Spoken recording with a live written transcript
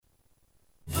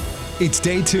It's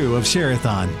day 2 of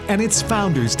Share-a-thon, and it's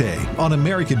Founders Day on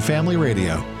American Family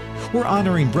Radio. We're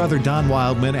honoring Brother Don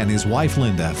Wildman and his wife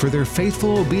Linda for their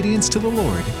faithful obedience to the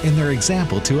Lord and their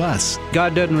example to us.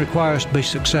 God doesn't require us to be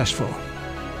successful.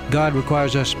 God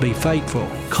requires us to be faithful.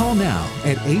 Call now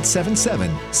at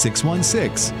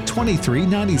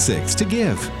 877-616-2396 to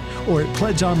give, or at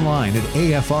pledge online at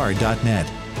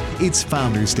afr.net. It's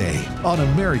Founders Day on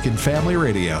American Family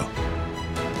Radio.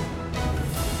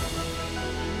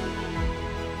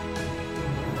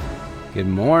 Good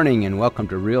morning and welcome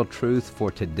to Real Truth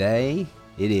for today.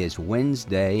 It is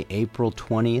Wednesday, April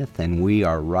 20th, and we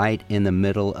are right in the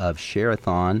middle of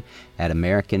Share-a-thon at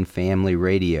American Family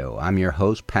Radio. I'm your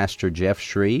host, Pastor Jeff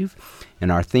Shreve,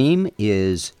 and our theme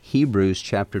is Hebrews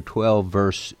chapter 12,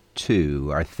 verse 2.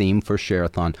 Our theme for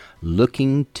Share-a-thon,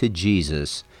 Looking to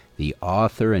Jesus, the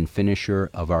author and finisher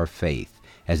of our faith.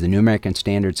 As the New American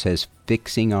Standard says,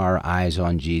 fixing our eyes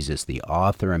on Jesus, the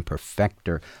author and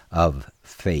perfecter of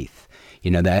faith. You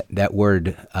know, that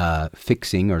word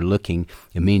fixing or looking,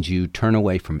 it means you turn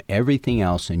away from everything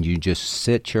else and you just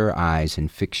sit your eyes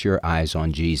and fix your eyes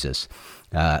on Jesus.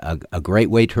 A great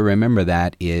way to remember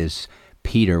that is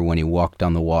Peter when he walked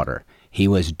on the water. He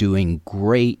was doing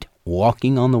great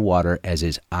walking on the water as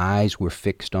his eyes were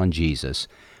fixed on Jesus.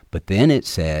 But then it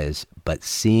says, but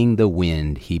seeing the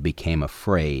wind, he became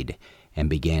afraid and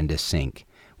began to sink.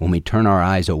 When we turn our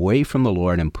eyes away from the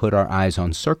Lord and put our eyes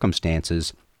on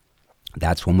circumstances,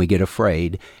 that's when we get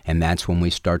afraid, and that's when we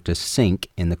start to sink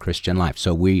in the Christian life.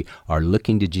 So we are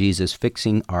looking to Jesus,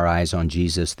 fixing our eyes on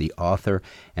Jesus, the author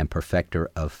and perfecter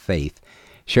of faith.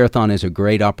 Share-a-thon is a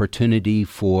great opportunity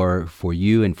for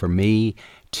you and for me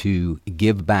to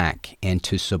give back and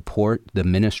to support the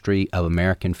ministry of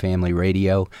American Family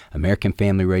Radio. American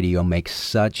Family Radio makes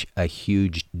such a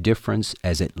huge difference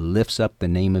as it lifts up the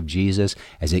name of Jesus,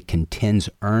 as it contends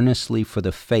earnestly for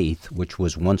the faith which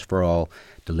was once for all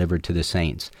delivered to the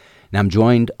saints. Now, I'm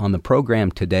joined on the program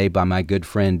today by my good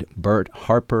friend Bert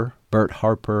Harper. Bert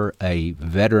Harper, a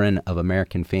veteran of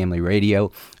American Family Radio,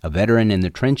 a veteran in the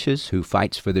trenches who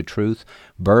fights for the truth.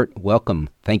 Bert, welcome.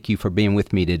 Thank you for being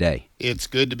with me today. It's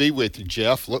good to be with you,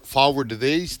 Jeff. Look forward to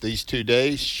these 2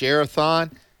 days,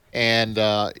 Share-a-thon. And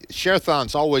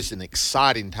Share-a-thon's always an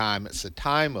exciting time. It's a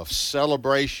time of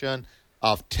celebration,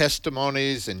 of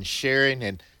testimonies and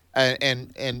sharing.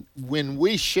 And when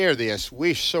we share this,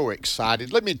 we're so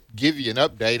excited. Let me give you an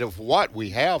update of what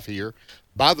we have here.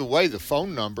 By the way, the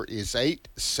phone number is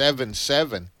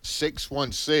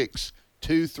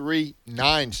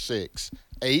 877-616-2396,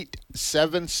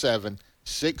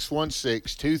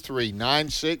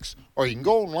 877-616-2396, or you can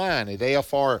go online at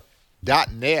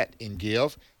afr.net and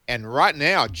give. And right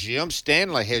now, Jim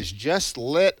Stanley has just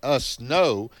let us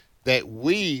know that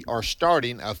we are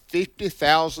starting a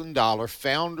 $50,000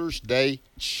 Founders Day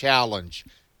Challenge.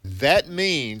 That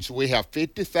means we have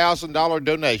 $50,000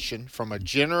 donation from a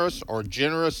generous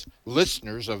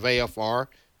listeners of AFR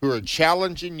who are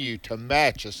challenging you to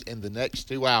match us in the next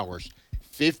 2 hours.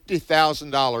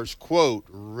 $50,000, quote,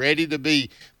 ready to be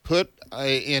put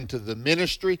into the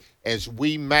ministry as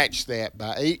we match that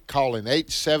by calling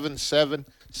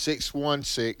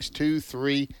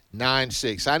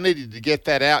 877-616-2396. I needed to get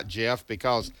that out, Jeff,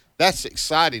 because that's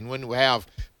exciting when we have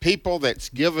people that's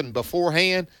given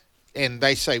beforehand and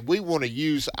they say, we want to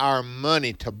use our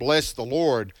money to bless the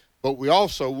Lord, but we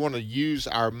also want to use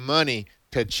our money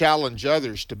to challenge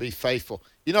others to be faithful.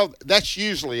 You know, that's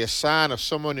usually a sign of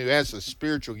someone who has a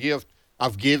spiritual gift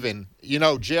of giving. You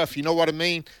know, Jeff, you know what I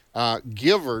mean?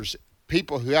 Givers,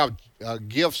 people who have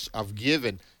gifts of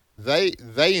giving, they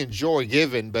enjoy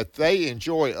giving, but they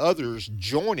enjoy others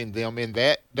joining them in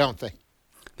that, don't they?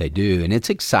 They do, and it's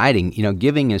exciting. You know,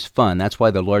 giving is fun. That's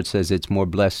why the Lord says it's more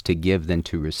blessed to give than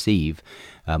to receive.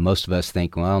 Most of us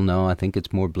think, well, no, I think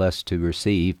it's more blessed to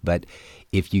receive. But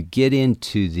if you get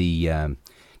into the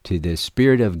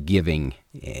spirit of giving,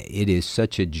 it is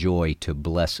such a joy to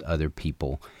bless other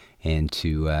people and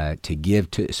to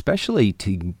give to, especially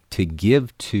to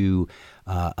give to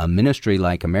a ministry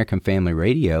like American Family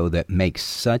Radio that makes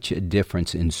such a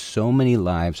difference in so many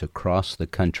lives across the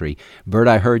country. Bert,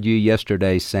 I heard you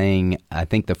yesterday saying, I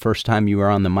think the first time you were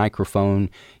on the microphone,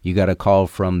 you got a call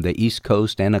from the East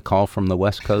Coast and a call from the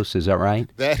West Coast. Is that right?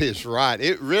 That is right.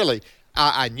 It really,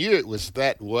 I knew it was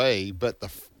that way, but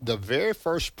the very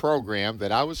first program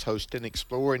that I was hosting,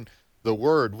 Exploring the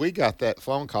Word, we got that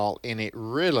phone call, and it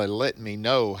really let me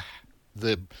know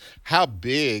how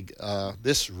big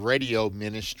this radio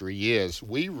ministry is.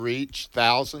 We reach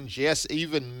thousands, yes,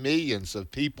 even millions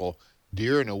of people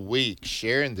during a week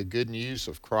sharing the good news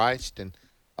of Christ. And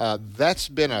that's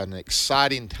been an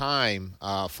exciting time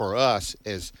for us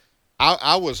as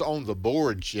I was on the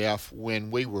board, Jeff,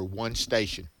 when we were one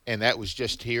station, and that was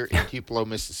just here in Tupelo,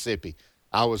 Mississippi.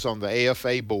 I was on the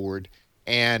AFA board,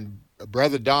 and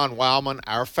Brother Don Wildman,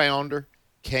 our founder,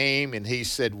 came and he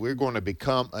said, we're going to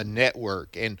become a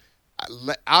network. And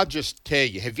I'll just tell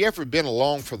you, have you ever been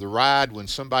along for the ride when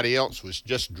somebody else was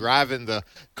just driving the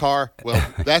car? Well,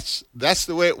 that's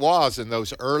the way it was in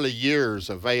those early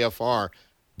years of AFR.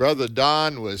 Brother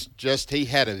Don was he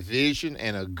had a vision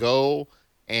and a goal,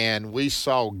 and we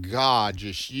saw God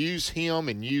just use him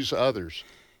and use others.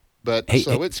 But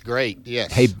it's great,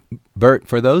 yes. Hey, Bert,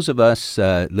 for those of us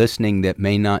listening that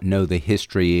may not know the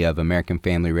history of American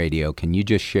Family Radio, can you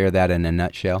just share that in a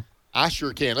nutshell? I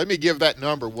sure can. Let me give that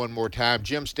number one more time.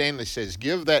 Jim Stanley says,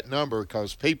 give that number,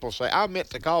 because people say, I meant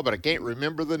to call, but I can't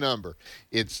remember the number.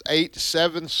 It's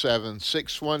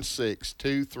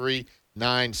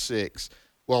 877-616-2396.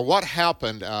 Well, what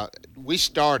happened, Don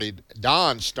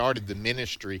started the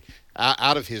ministry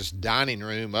out of his dining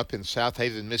room up in South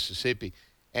Haven, Mississippi.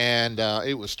 And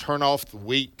it was Turn Off the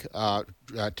Week,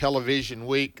 television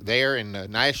week there, and the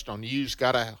national news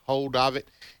got a hold of it,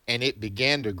 and it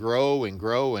began to grow and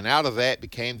grow, and out of that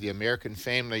became the American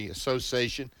Family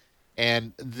Association.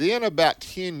 And then about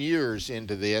 10 years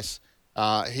into this,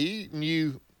 he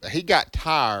got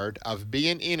tired of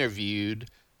being interviewed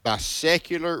by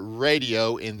secular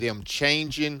radio and them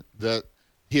changing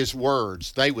his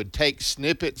words. They would take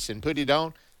snippets and put it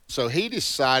on. So he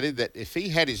decided that if he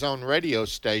had his own radio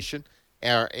station,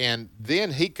 and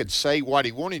then he could say what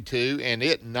he wanted to and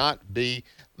it not be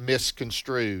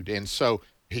misconstrued. And so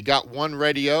he got one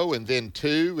radio, and then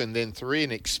two, and then three,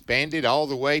 and expanded all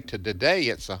the way to today.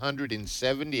 It's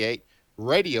 178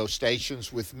 radio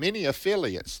stations with many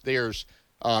affiliates. There's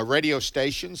radio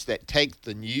stations that take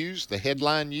the news, the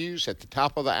headline news at the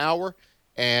top of the hour,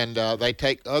 and they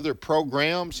take other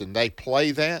programs and they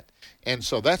play that. And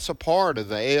so that's a part of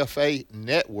the AFA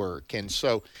network. And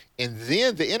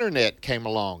then the internet came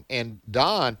along, and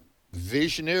Don,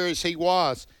 visionary as he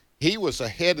was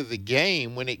ahead of the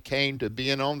game when it came to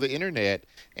being on the internet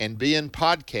and being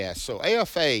podcast. So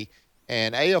AFA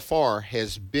and AFR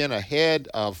has been ahead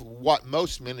of what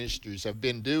most ministries have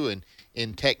been doing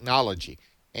in technology.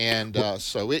 And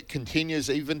so it continues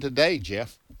even today,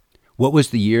 Jeff. What was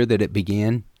the year that it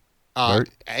began, Bert?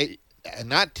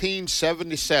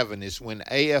 1977 is when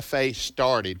AFA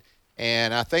started,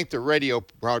 and I think the radio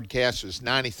broadcast was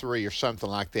 93 or something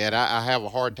like that. I have a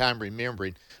hard time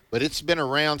remembering, but it's been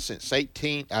around since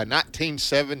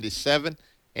 1977.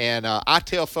 And I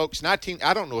tell folks, I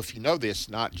don't know if you know this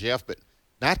or not, Jeff, but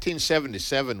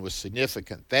 1977 was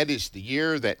significant. That is the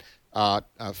year that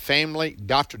family,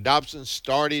 Dr. Dobson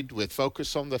started with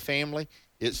Focus on the Family.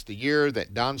 It's the year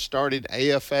that Don started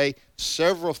AFA.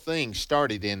 Several things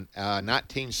started in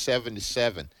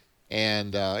 1977,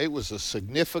 and it was a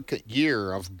significant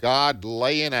year of God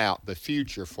laying out the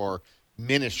future for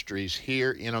ministries here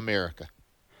in America.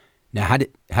 Now,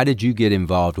 how did you get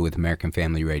involved with American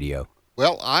Family Radio?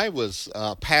 Well, I was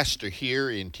a pastor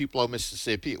here in Tupelo,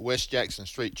 Mississippi at West Jackson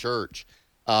Street Church,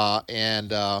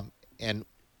 and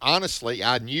honestly,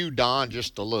 I knew Don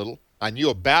just a little. I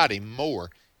knew about him more.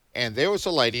 And there was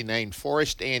a lady named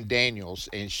Forrest Ann Daniels,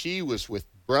 and she was with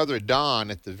Brother Don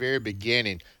at the very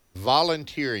beginning,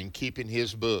 volunteering, keeping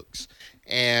his books.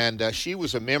 And she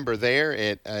was a member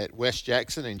there at West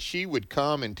Jackson, and she would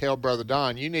come and tell Brother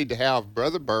Don, you need to have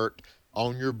Brother Bert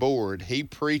on your board. He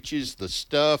preaches the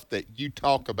stuff that you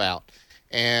talk about.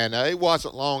 And it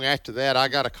wasn't long after that, I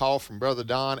got a call from Brother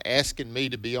Don asking me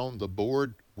to be on the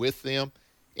board with them.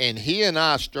 And he and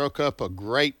I struck up a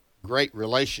great, great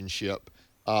relationship.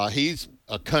 He's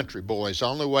a country boy. It's the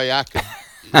only way I could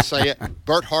say it.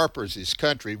 Bert Harper's his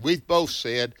country. We've both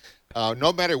said,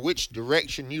 no matter which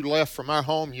direction you left from our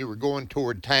home, you were going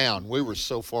toward town. We were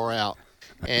so far out.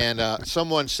 And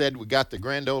someone said we got the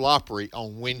Grand Ole Opry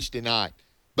on Wednesday night.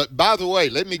 But by the way,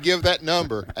 let me give that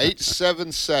number,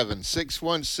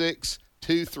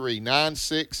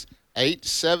 877-616-2396,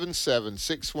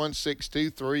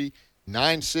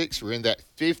 877-616-2396. We're in that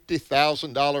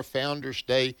 $50,000 Founders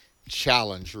Day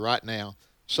challenge right now.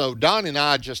 So Don and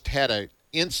I just had an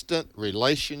instant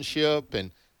relationship,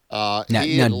 and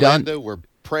he and Linda were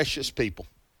precious people.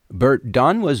 Bert,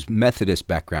 Don was Methodist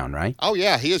background, right? Oh,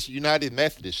 yeah, he is United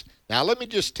Methodist. Now, let me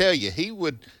just tell you, he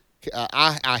would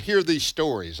I hear these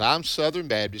stories. I'm Southern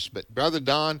Baptist, but Brother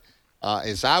Don,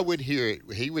 as I would hear it,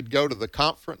 he would go to the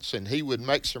conference, and he would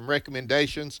make some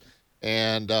recommendations.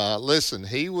 And listen,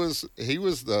 he was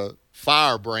the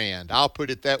firebrand. I'll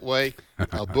put it that way.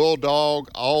 A bulldog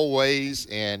always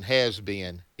and has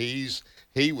been.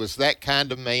 He was that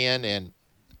kind of man, and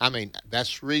I mean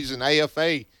that's the reason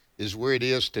AFA is where it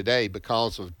is today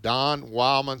because of Don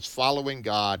Wildman's following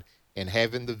God and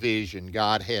having the vision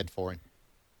God had for him.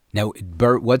 Now,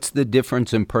 Bert, what's the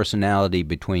difference in personality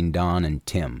between Don and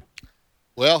Tim?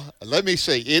 Well, let me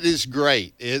see. It is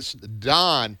great.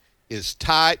 Don is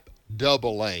type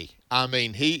AA. I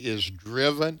mean, he is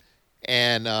driven,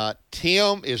 and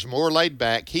Tim is more laid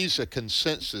back. He's a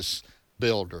consensus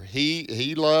builder.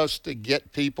 He loves to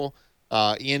get people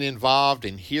involved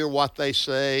and hear what they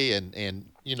say, and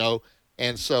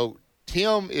so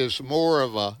Tim is more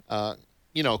of a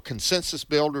consensus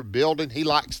builder, building. He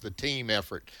likes the team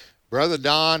effort. Brother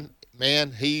Don,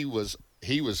 man, he was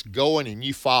going and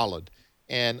you followed.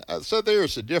 And so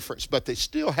there's a difference, but they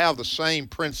still have the same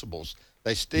principles.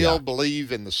 They still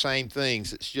believe in the same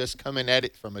things. It's just coming at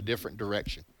it from a different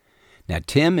direction. Now,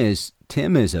 Tim is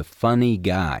a funny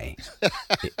guy.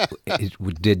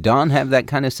 Did Don have that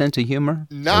kind of sense of humor?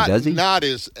 Not, or does he? Not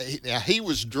as he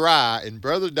was dry, and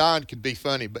Brother Don could be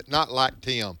funny, but not like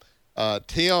Tim.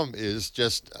 Tim is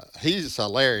just he's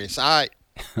hilarious. I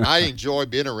enjoy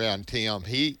being around Tim.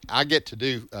 I get to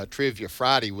do Trivia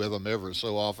Friday with him ever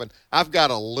so often. I've got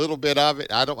a little bit of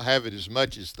it. I don't have it as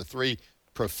much as the three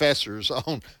professors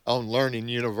on Learning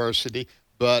University,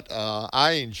 but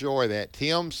I enjoy that.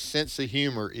 Tim's sense of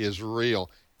humor is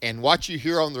real, and what you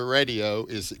hear on the radio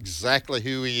is exactly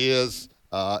who he is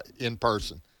in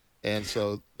person. And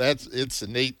so it's a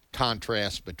neat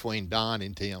contrast between Don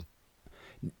and Tim.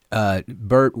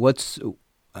 Bert,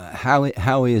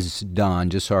 how is Don?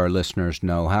 Just so our listeners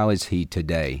know, how is he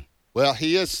today? Well,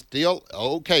 he is still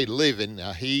okay living.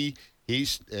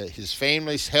 His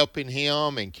family's helping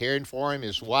him and caring for him.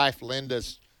 His wife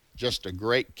Linda's just a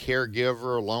great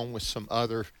caregiver, along with some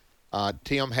other.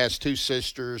 Tim has two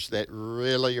sisters that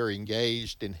really are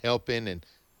engaged in helping, and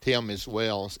Tim as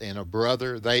well, and a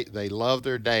brother. They love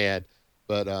their dad.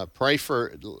 But pray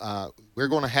for, we're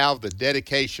going to have the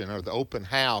dedication or the open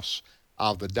house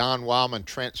of the Don Wildman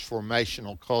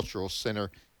Transformational Cultural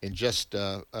Center in just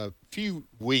a few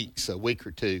weeks, a week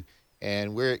or two.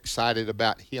 And we're excited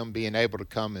about him being able to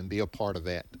come and be a part of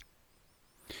that.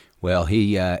 Well,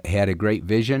 he had a great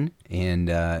vision, and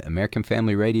American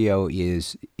Family Radio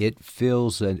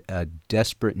fills a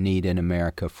desperate need in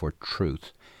America for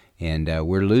truth. And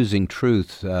we're losing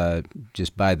truth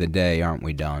just by the day, aren't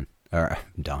we, Don?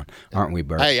 Aren't we,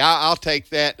 Bert? Hey, I'll take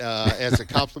that as a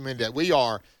compliment that we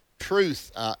are.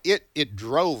 Truth, it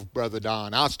drove Brother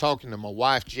Don. I was talking to my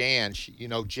wife, Jan. She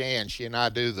and I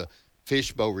do the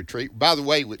Fishbowl Retreat, by the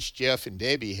way, which Jeff and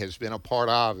Debbie has been a part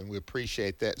of, and we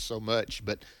appreciate that so much.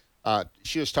 But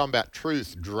she was talking about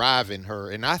truth driving her,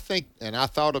 and I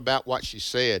thought about what she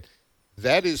said.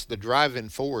 That is the driving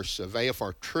force of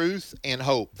AFR, truth and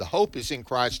hope. The hope is in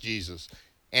Christ Jesus.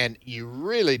 And you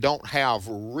really don't have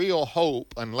real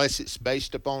hope unless it's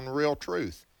based upon real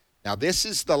truth. Now, this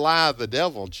is the lie of the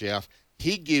devil, Jeff.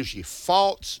 He gives you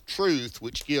false truth,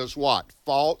 which gives what?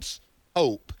 False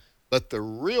hope. But the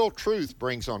real truth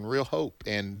brings on real hope.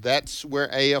 And that's where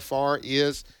AFR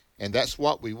is, and that's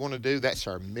what we want to do. That's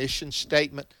our mission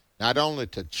statement, not only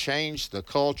to change the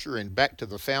culture and back to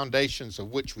the foundations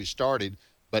of which we started,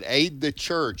 but aid the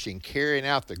church in carrying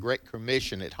out the Great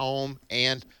Commission at home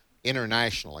and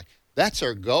internationally. That's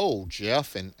our goal,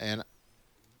 Jeff, and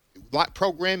like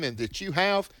programming that you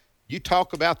have, you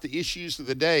talk about the issues of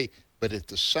the day, but at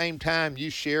the same time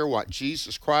you share what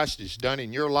Jesus Christ has done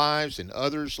in your lives and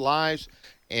others' lives,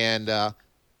 and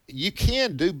you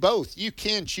can do both. You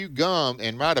can chew gum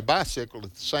and ride a bicycle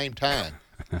at the same time.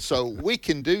 So we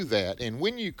can do that. And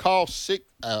when you call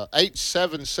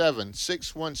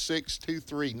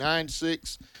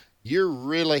 877-616-2396, you're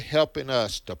really helping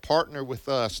us to partner with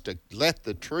us to let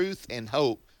the truth and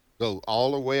hope go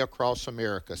all the way across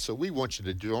America. So we want you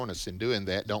to join us in doing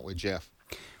that, don't we, Jeff?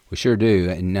 We sure do.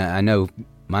 And I know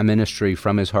my ministry,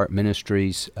 From His Heart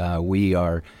Ministries, we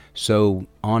are so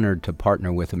honored to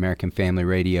partner with American Family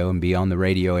Radio and be on the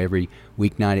radio every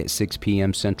weeknight at 6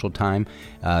 p.m. Central Time.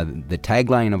 The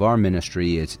tagline of our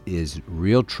ministry is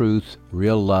real truth,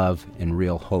 real love, and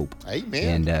real hope.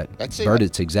 Amen. And That's Bert, it.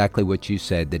 it's exactly what you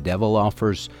said. The devil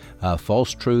offers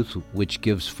false truth, which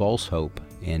gives false hope,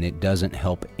 and it doesn't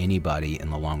help anybody in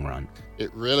the long run.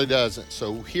 It really doesn't.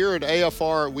 So here at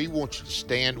AFR, we want you to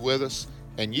stand with us,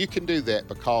 and you can do that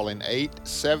by calling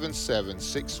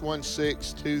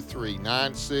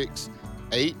 877-616-2396,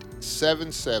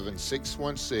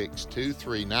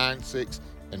 877-616-2396.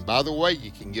 And by the way,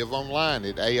 you can give online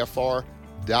at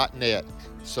afr.net.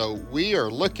 So we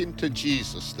are looking to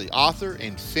Jesus, the author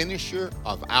and finisher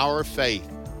of our faith,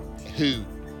 who,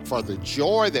 for the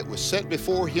joy that was set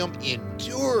before him,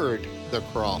 endured the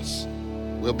cross.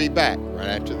 We'll be back right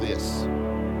after this.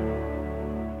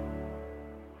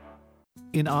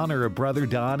 In honor of Brother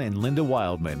Don and Linda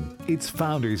Wildman, it's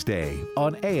Founders Day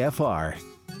on AFR.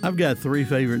 I've got three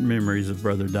favorite memories of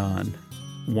Brother Don.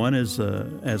 One is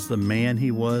as the man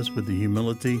he was with the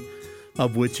humility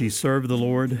of which he served the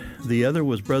Lord. The other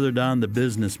was Brother Don the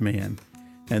businessman.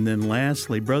 And then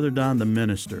lastly, Brother Don the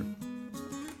minister.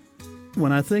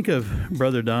 When I think of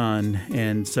Brother Don,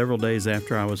 and several days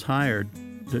after I was hired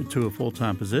to a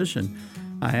full-time position,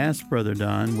 I asked Brother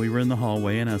Don, we were in the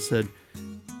hallway, and I said,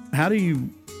 how do you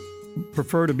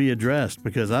prefer to be addressed?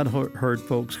 Because I'd heard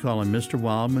folks call him Mr.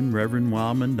 Wildman, Reverend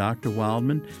Wildman, Dr.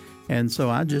 Wildman. And so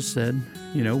I just said,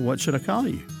 what should I call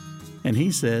you? And he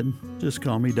said, just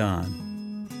call me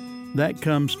Don. That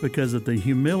comes because of the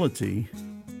humility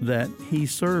that he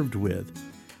served with.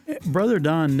 Brother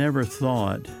Don never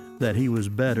thought that he was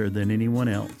better than anyone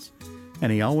else. And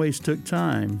he always took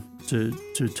time to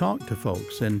talk to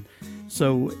folks. And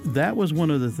so that was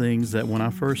one of the things that when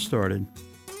I first started,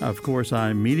 of course,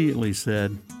 I immediately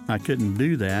said I couldn't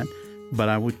do that, but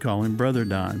I would call him Brother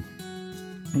Don,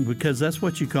 because that's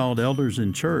what you called elders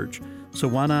in church. So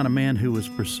why not a man who was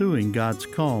pursuing God's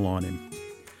call on him?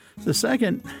 The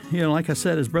second, like I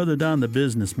said, is Brother Don the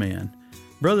businessman.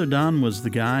 Brother Don was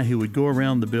the guy who would go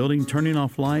around the building turning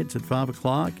off lights at 5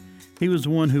 o'clock. He was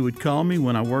the one who would call me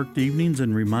when I worked evenings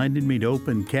and reminded me to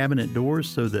open cabinet doors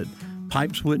so that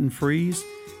pipes wouldn't freeze.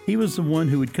 He was the one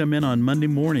who would come in on Monday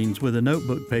mornings with a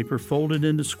notebook paper folded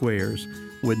into squares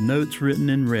with notes written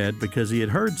in red because he had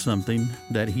heard something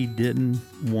that he didn't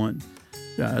want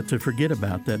to forget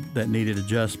about that needed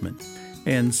adjustment.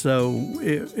 And so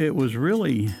it was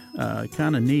really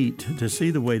kind of neat to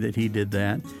see the way that he did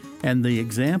that and the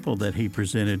example that he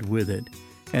presented with it.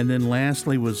 And then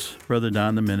lastly was Brother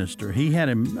Don the minister. He had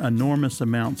enormous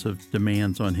amounts of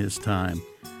demands on his time,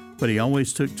 but he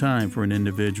always took time for an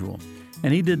individual.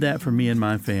 And he did that for me and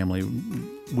my family.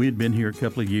 We had been here a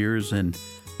couple of years and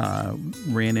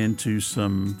ran into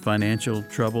some financial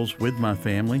troubles with my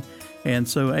family. And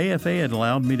so AFA had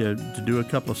allowed me to do a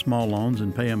couple of small loans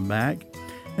and pay them back.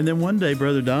 And then one day,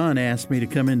 Brother Don asked me to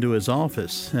come into his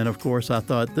office. And of course, I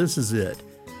thought, this is it.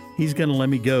 He's going to let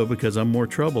me go because I'm more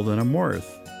trouble than I'm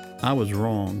worth. I was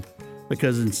wrong,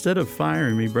 because instead of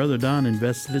firing me, Brother Don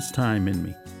invested his time in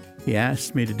me. He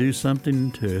asked me to do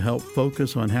something to help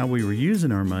focus on how we were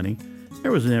using our money.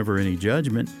 There was never any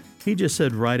judgment. He just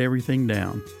said, write everything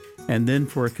down. And then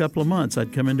for a couple of months,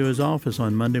 I'd come into his office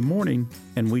on Monday morning,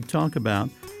 and we'd talk about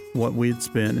what we had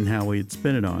spent and how we had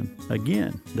spent it on.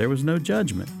 Again, there was no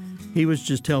judgment. He was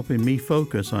just helping me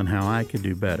focus on how I could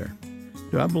do better.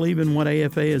 Do I believe in what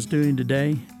AFA is doing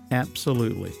today?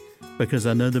 Absolutely, because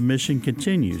I know the mission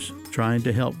continues, trying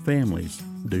to help families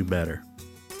do better.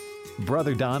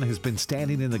 Brother Don has been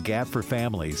standing in the gap for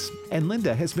families, and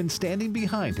Linda has been standing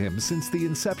behind him since the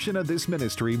inception of this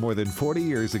ministry more than 40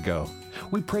 years ago.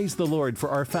 We praise the Lord for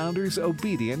our founders'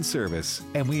 obedient service,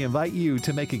 and we invite you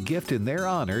to make a gift in their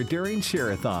honor during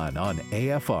Share-a-thon on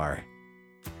AFR.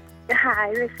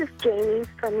 Hi, this is Jamie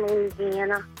from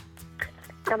Louisiana.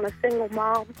 I'm a single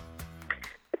mom,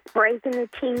 raising a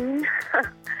teen.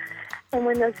 And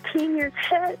when those teen years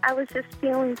hit, I was just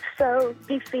feeling so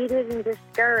defeated and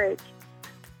discouraged.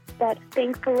 But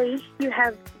thankfully, you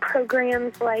have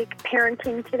programs like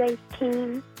Parenting Today's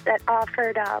Teen that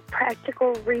offered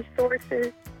practical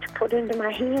resources to put into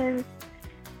my hands,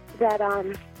 that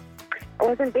I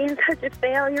wasn't being such a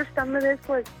failure. Some of this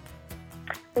was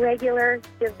regular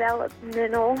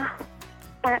developmental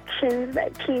actions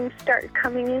that teens start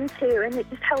coming into, and it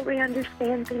just helped me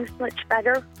understand things much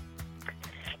better.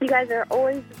 You guys are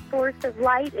always a source of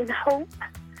light and hope,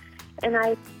 and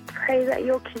I pray that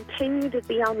you'll continue to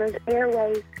be on those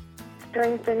airways,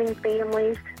 strengthening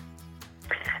families.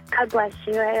 God bless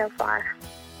you, AFR.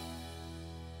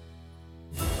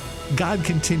 God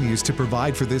continues to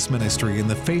provide for this ministry in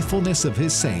the faithfulness of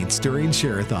His saints during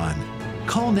Share-a-thon.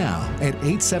 Call now at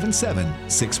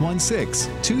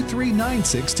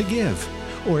 877-616-2396 to give,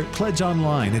 or pledge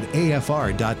online at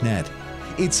afr.net.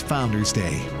 It's Founders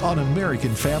Day on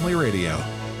American Family Radio.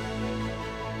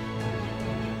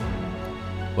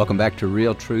 Welcome back to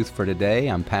Real Truth for Today.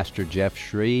 I'm Pastor Jeff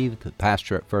Shreve, the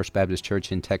pastor at First Baptist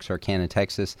Church in Texarkana,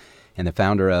 Texas, and the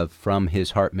founder of From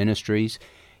His Heart Ministries.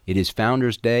 It is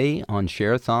Founders Day on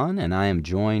Share-a-thon, and I am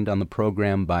joined on the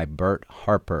program by Bert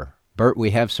Harper. Bert,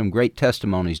 we have some great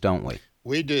testimonies, don't we?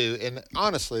 We do, and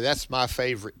honestly, that's my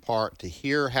favorite part, to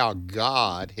hear how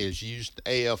God has used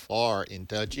AFR in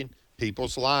touching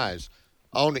people's lives.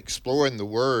 On Exploring the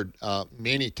Word,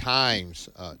 many times,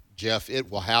 Jeff, it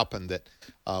will happen that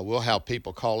we'll have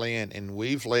people call in, and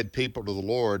we've led people to the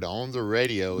Lord on the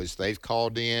radio as they've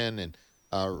called in and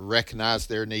recognize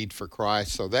their need for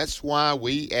Christ. So that's why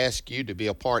we ask you to be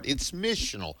a part. It's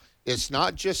missional. It's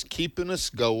not just keeping us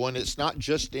going. It's not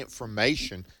just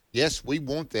information. Yes, we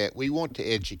want that. We want to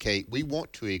educate. We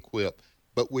want to equip.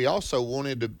 But we also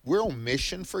we're on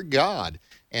mission for God.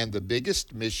 And the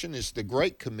biggest mission is the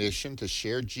Great Commission to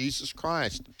share Jesus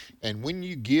Christ. And when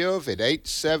you give at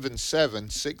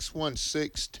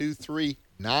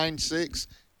 877-616-2396,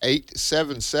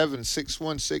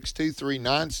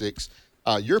 877-616-2396,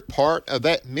 you're part of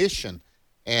that mission.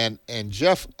 And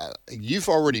Jeff, you've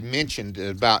already mentioned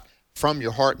about From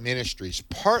Your Heart Ministries.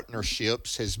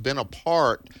 Partnerships has been a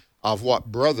part of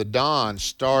what Brother Don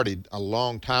started a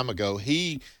long time ago.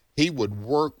 He would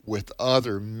work with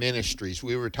other ministries.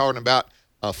 We were talking about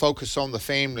Focus on the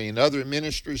Family and other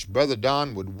ministries. Brother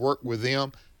Don would work with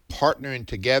them, partnering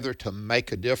together to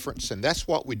make a difference. And that's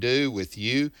what we do with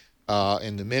you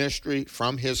in the ministry,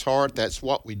 From His Heart. That's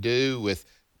what we do with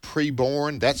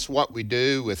Preborn. That's what we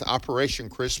do with Operation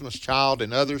Christmas Child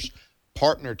and others.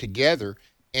 Partner together.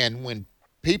 And when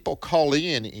people call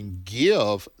in and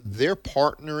give, they're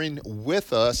partnering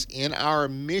with us in our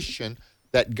mission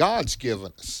that God's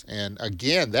given us. And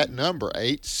again, that number,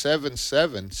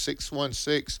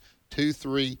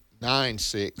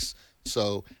 877-616-2396.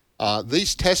 So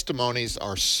these testimonies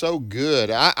are so good.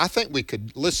 I think we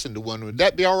could listen to one. Would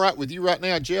that be all right with you right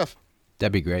now, Jeff?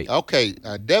 That'd be great. Okay,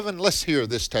 Devin, let's hear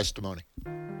this testimony.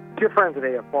 Dear friends at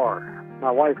AFR,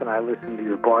 my wife and I listen to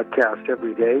your broadcast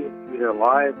every day, either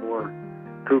live or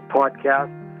through podcast.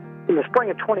 In the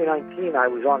spring of 2019, I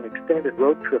was on an extended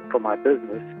road trip for my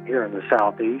business here in the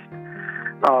Southeast,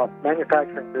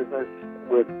 manufacturing business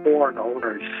with foreign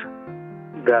owners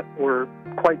that were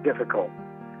quite difficult.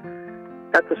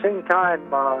 At the same time,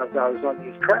 as I was on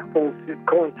these travels, it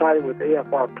coincided with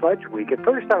AFR Pledge Week. At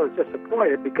first, I was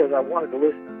disappointed because I wanted to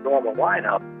listen to the normal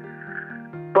lineup.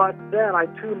 But then I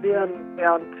tuned in,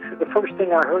 and the first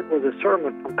thing I heard was a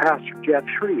sermon from Pastor Jeff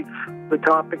Shreve. The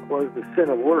topic was the sin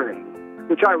of worrying,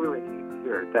 which I really needed to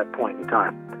hear at that point in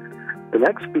time. The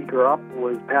next speaker up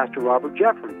was Pastor Robert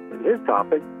Jeffrey, and his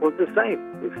topic was the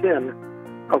same, the sin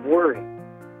of worrying.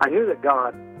 I knew that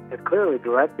God had clearly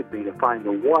directed me to find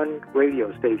the one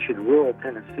radio station in rural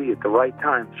Tennessee at the right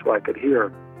time so I could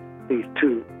hear these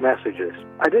two messages.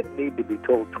 I didn't need to be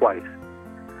told twice.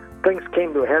 Things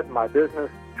came to a head in my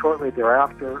business. Shortly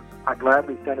thereafter, I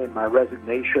gladly sent in my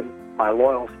resignation. My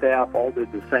loyal staff all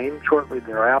did the same shortly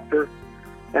thereafter,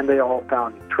 and they all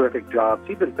found terrific jobs,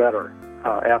 even better,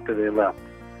 after they left.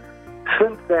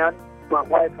 Since then, my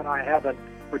wife and I haven't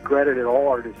regretted at all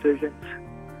our decisions,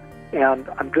 and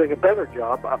I'm doing a better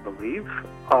job, I believe,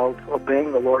 of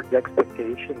obeying the Lord's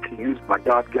expectation to use my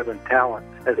God-given talents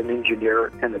as an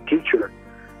engineer and a teacher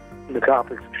in the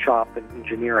coffee shop in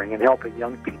engineering and helping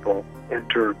young people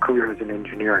enter careers in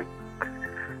engineering.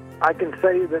 I can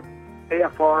say that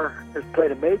AFR has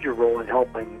played a major role in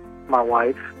helping my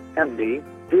wife and me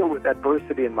deal with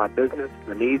adversity in my business,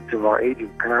 the needs of our aging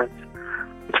parents,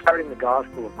 and spreading the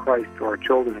gospel of Christ to our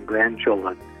children and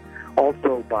grandchildren.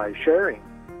 Also, by sharing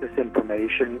this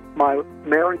information, my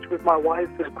marriage with my wife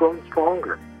has grown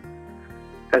stronger.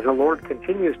 As the Lord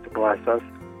continues to bless us,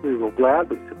 we will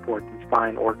gladly support these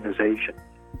fine organizations.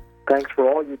 Thanks for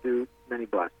all you do. Many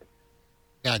blessings.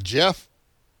 Now, Jeff,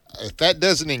 if that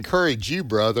doesn't encourage you,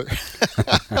 brother,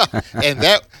 and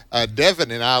that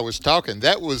Devin and I was talking,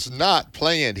 that was not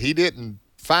planned. He didn't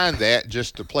find that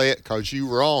just to play it because you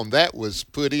were on. That was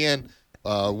put in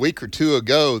a week or two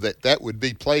ago that would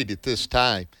be played at this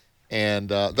time. And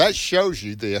that shows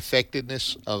you the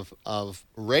effectiveness of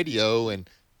radio and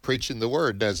preaching the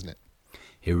word, doesn't it?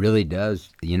 It really does.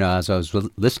 You know, as I was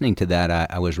listening to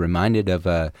that, I was reminded of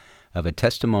a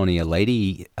testimony. A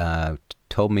lady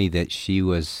told me that she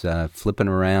was flipping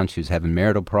around. She was having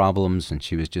marital problems, and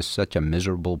she was just such a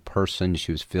miserable person.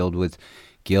 She was filled with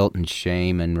guilt and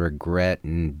shame and regret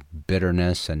and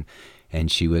bitterness,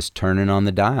 and she was turning on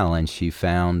the dial, and she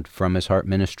found From His Heart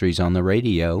Ministries on the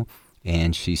radio.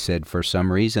 And she said, for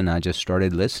some reason, I just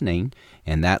started listening,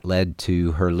 and that led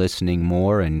to her listening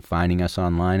more and finding us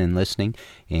online and listening.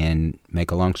 And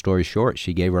make a long story short,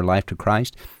 she gave her life to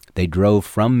Christ. They drove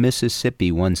from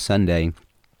Mississippi one Sunday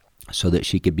so that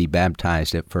she could be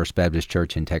baptized at First Baptist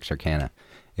Church in Texarkana.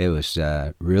 It was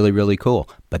really, really cool.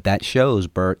 But that shows,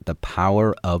 Bert, the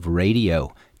power of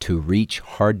radio to reach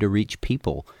hard-to-reach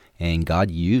people. And God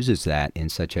uses that in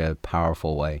such a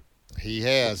powerful way. He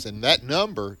has. And that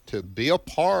number to be a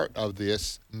part of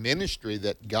this ministry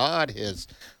that God has,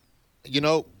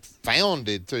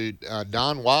 founded through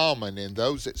Don Wildman and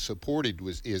those that supported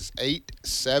is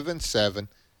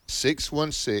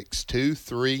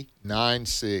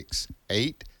 877-616-2396.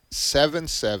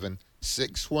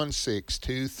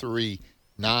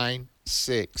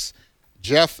 616-2396.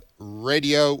 Jeff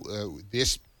Radio,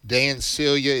 this Dan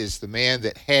Celia is the man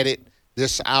that had it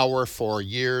this hour for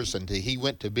years until he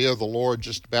went to be with the Lord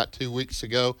just about 2 weeks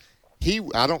ago.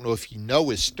 I don't know if you know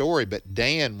his story, but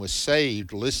Dan was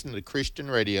saved listening to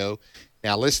Christian radio.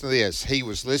 Now listen to this. He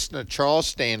was listening to Charles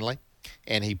Stanley,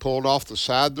 and he pulled off the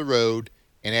side of the road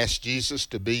and asked Jesus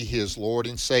to be his Lord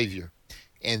and Savior.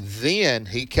 And then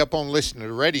he kept on listening to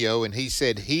the radio, and he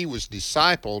said he was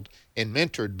discipled and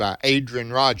mentored by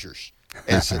Adrian Rogers.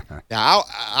 And so, now,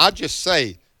 I'll just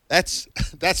say, that's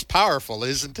powerful,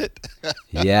 isn't it?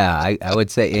 Yeah, I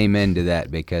would say amen to that,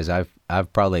 because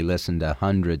I've probably listened to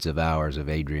hundreds of hours of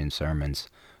Adrian's sermons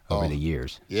over the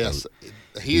years. Yes, so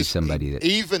he's somebody that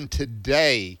even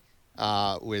today,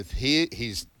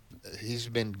 he's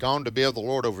been gone to be with the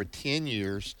Lord over 10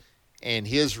 years, and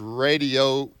his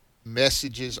radio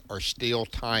messages are still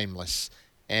timeless,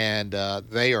 and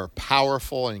they are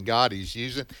powerful, and God is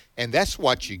using. And that's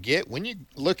what you get when you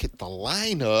look at the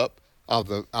lineup of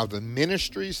the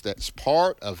ministries that's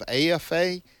part of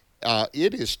AFA.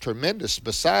 It is tremendous.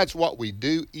 Besides what we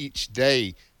do each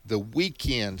day, the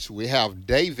weekends, we have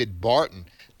David Barton,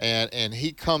 and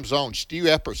he comes on, Stu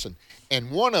Epperson.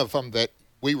 And one of them that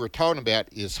we were talking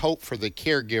about is Hope for the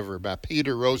Caregiver by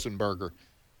Peter Rosenberger.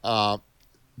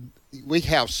 We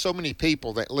have so many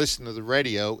people that listen to the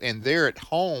radio, and they're at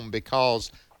home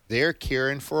because they're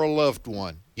caring for a loved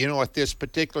one, at this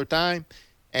particular time.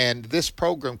 And this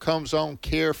program comes on,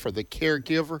 Care for the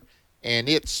Caregiver, and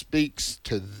it speaks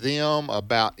to them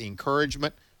about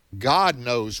encouragement. God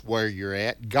knows where you're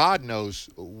at. God knows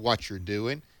what you're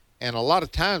doing. And a lot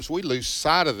of times we lose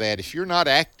sight of that. If you're not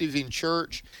active in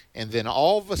church, and then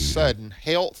all of a sudden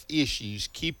health issues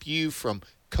keep you from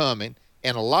coming,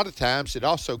 and a lot of times it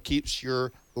also keeps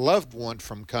your loved one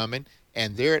from coming,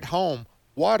 and they're at home,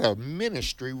 what a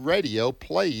ministry radio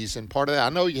plays in part of that. I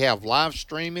know you have live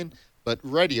streaming, but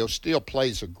radio still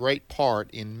plays a great part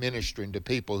in ministering to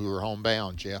people who are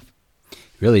homebound, Jeff.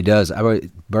 Really does.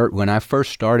 Bert, when I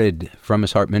first started From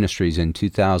His Heart Ministries in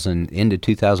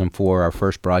 2004, our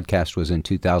first broadcast was in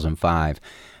 2005.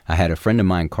 I had a friend of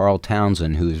mine, Carl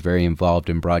Townsend, who is very involved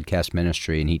in broadcast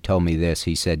ministry, and he told me this.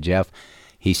 He said, Jeff,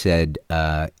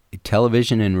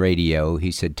 television and radio,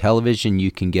 he said, television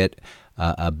you can get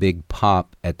a big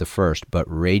pop at the first, but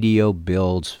radio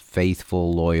builds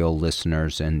faithful, loyal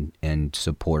listeners and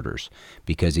supporters,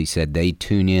 because he said they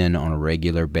tune in on a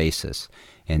regular basis.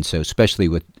 And so especially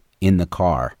in the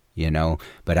car,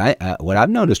 But what I've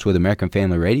noticed with American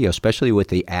Family Radio, especially with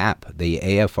the app, the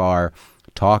AFR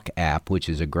Talk app, which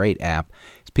is a great app,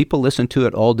 is people listen to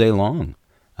it all day long.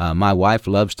 My wife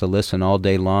loves to listen all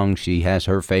day long. She has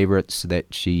her favorites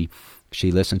that she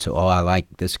listens to. Oh, I like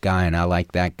this guy and I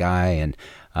like that guy. And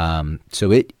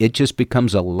so it just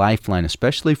becomes a lifeline,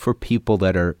 especially for people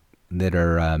that are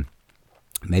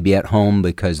maybe at home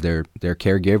because they're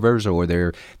caregivers, or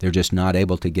they're just not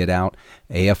able to get out.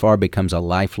 AFR becomes a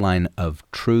lifeline of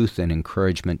truth and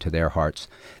encouragement to their hearts.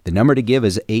 The number to give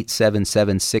is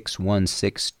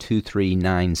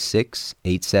 877-616-2396,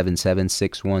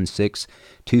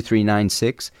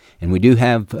 877-616-2396. And we do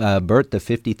have, Bert, the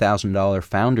 $50,000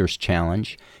 Founders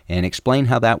Challenge. And explain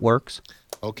how that works.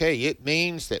 Okay, it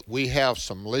means that we have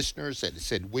some listeners that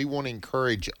said we want to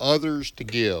encourage others to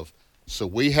give. So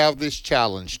we have this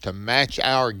challenge to match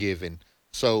our giving.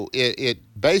 So it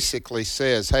basically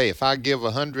says, hey, if I give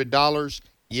 $100,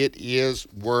 it is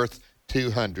worth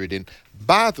 $200. And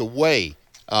by the way,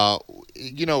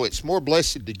 it's more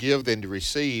blessed to give than to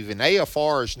receive. And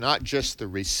AFR is not just the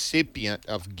recipient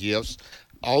of gifts,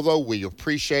 although we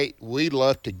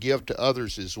love to give to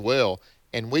others as well.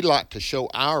 And we like to show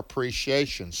our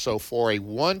appreciation. So for a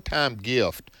one-time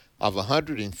gift of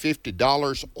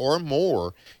 $150 or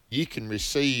more, you can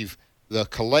receive the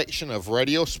collection of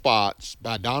radio spots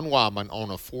by Don Wildman on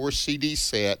a 4-CD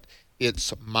set.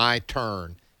 It's My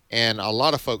Turn. And a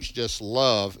lot of folks just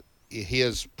love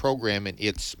his programming,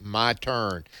 It's My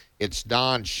Turn. It's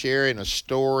Don sharing a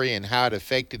story and how it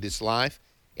affected his life.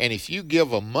 And if you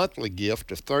give a monthly gift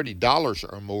of $30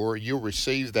 or more, you'll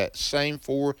receive that same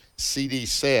 4-CD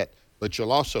set, but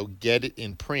you'll also get it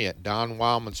in print, Don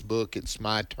Wildman's book, It's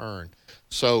My Turn.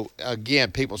 So,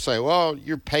 again, people say, well,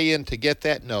 you're paying to get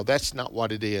that. No, that's not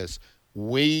what it is.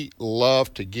 We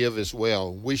love to give as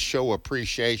well. We show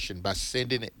appreciation by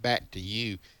sending it back to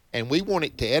you, and we want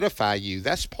it to edify you.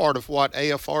 That's part of what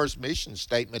AFR's mission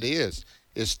statement is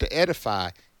to edify.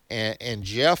 And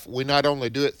Jeff, we not only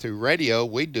do it through radio,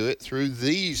 we do it through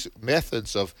these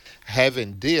methods of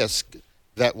having disc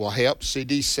that will help,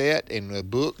 CD set, and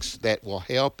books that will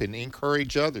help and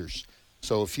encourage others.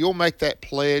 So if you'll make that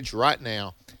pledge right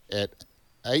now at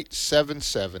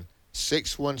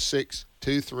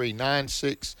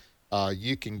 877-616-2396,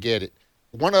 you can get it.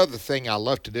 One other thing I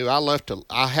love to do,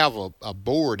 I have a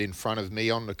board in front of me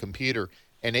on the computer,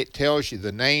 and it tells you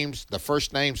the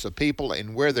first names of people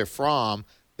and where they're from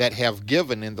that have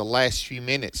given in the last few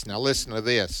minutes. Now listen to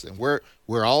this, and where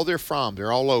all they're from.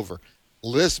 They're all over.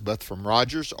 Elizabeth from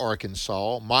Rogers,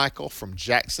 Arkansas, Michael from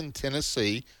Jackson,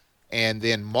 Tennessee, and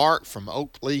then Mark from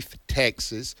Oakleaf,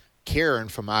 Texas, Karen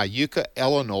from Iuka,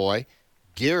 Illinois,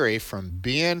 Gary from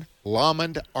Ben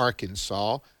Lomond,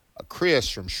 Arkansas, Chris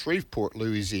from Shreveport,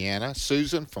 Louisiana,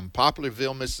 Susan from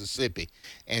Poplarville, Mississippi,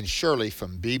 and Shirley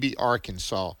from Beebe,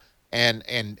 Arkansas, and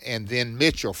then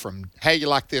Mitchell from, how you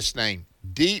like this name?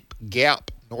 Deep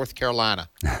Gap, North Carolina.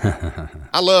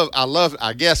 I love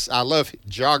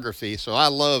geography, so I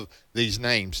love these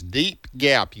names. Deep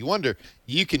Gap. You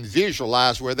can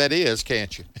visualize where that is,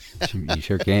 can't you? You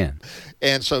sure can.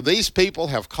 And so these people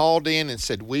have called in and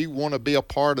said, we want to be a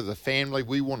part of the family.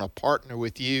 We want to partner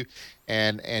with you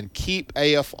and keep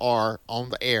AFR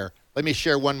on the air. Let me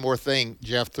share one more thing,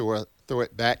 Jeff, throw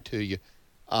it back to you.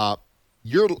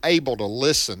 You're able to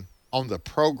listen on the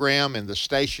program and the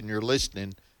station you're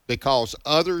listening because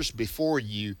others before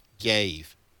you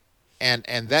gave. And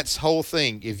that's the whole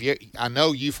thing. I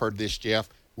know you've heard this, Jeff.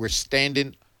 We're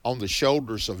standing on the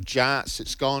shoulders of giants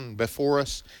that's gone before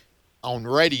us. On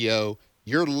radio,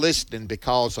 you're listening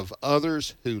because of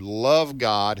others who love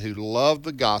God, who love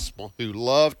the gospel, who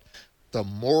loved the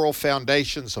moral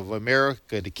foundations of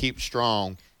America to keep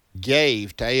strong,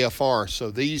 gave to AFR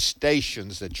so these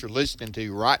stations that you're listening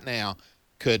to right now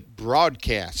could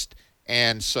broadcast.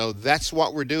 And so that's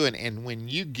what we're doing. And when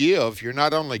you give, you're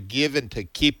not only giving to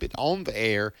keep it on the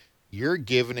air, you're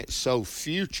giving it so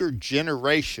future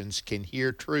generations can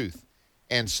hear truth.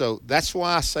 And so that's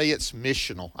why I say it's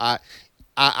missional.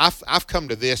 I've come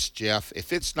to this, Jeff.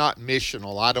 If it's not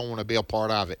missional, I don't want to be a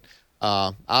part of it.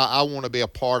 I want to be a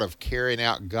part of carrying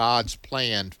out God's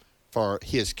plan for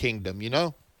His kingdom,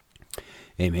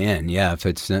 Amen. Yeah, if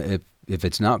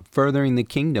it's not furthering the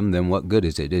kingdom, then what good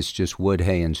is it? It's just wood,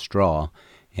 hay, and straw,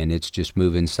 and it's just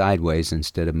moving sideways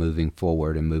instead of moving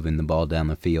forward and moving the ball down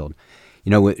the field.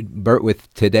 Bert,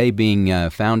 with today being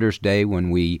Founders Day,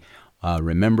 when we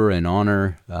remember and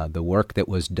honor the work that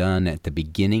was done at the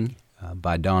beginning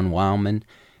by Don Wildman,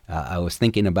 I was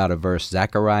thinking about a verse,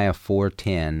 Zechariah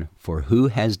 4:10, "For who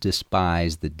has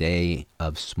despised the day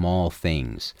of small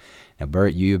things?" Now,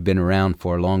 Bert, you have been around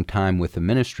for a long time with the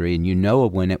ministry, and you know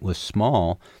when it was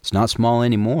small. It's not small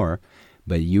anymore,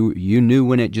 but you knew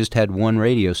when it just had one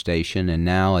radio station, and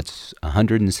now it's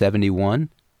 171?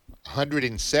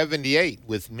 178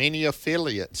 with many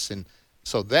affiliates. And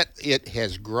so that it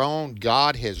has grown.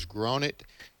 God has grown it.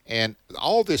 And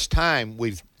all this time,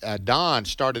 Don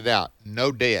started out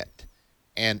no debt.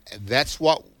 And that's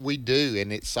what we do,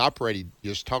 and it's operated.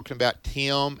 Just talking about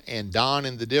Tim and Don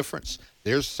and the difference.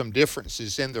 There's some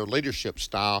differences in their leadership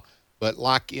style, but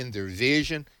like in their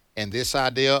vision and this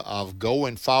idea of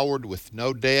going forward with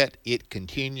no debt, it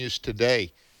continues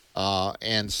today.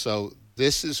 And so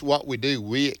this is what we do.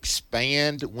 We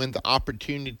expand when the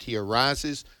opportunity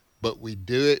arises, but we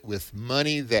do it with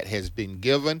money that has been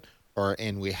given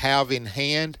and we have in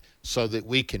hand so that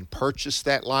we can purchase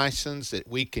that license, that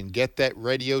we can get that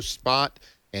radio spot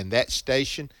and that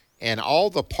station. And all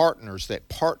the partners that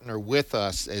partner with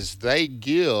us as they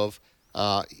give,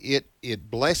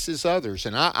 it blesses others.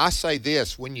 And I say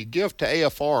this, when you give to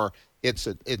AFR, it's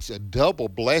a double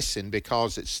blessing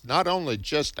because it's not only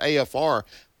just AFR,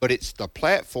 but it's the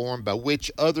platform by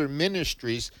which other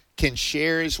ministries can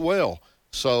share as well.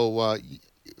 So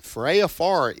for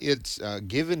AFR, it's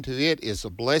given to it is a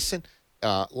blessing.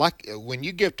 Like when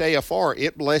you give to AFR,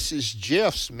 it blesses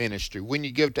Jeff's ministry. When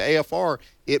you give to AFR,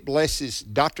 it blesses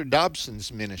Dr.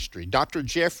 Dobson's ministry, Dr.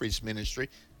 Jeffrey's ministry,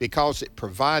 because it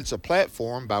provides a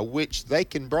platform by which they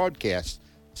can broadcast.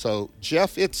 So,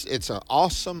 Jeff, it's an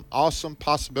awesome, awesome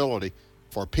possibility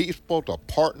for people to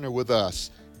partner with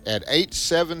us at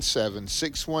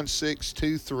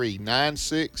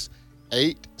 877-616-2396,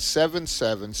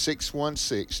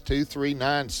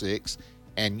 877-616-2396,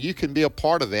 and you can be a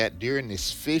part of that during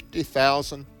this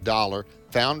 $50,000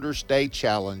 Founders Day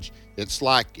Challenge. It's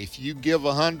like if you give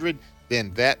 100,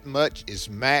 then that much is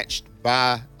matched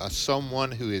by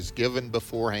someone who is given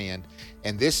beforehand.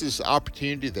 And this is the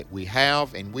opportunity that we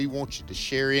have, and we want you to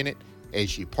share in it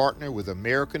as you partner with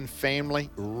American Family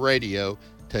Radio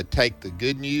to take the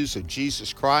good news of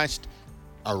Jesus Christ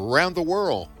around the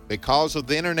world. Because of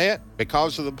the internet,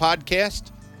 because of the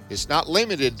podcast, it's not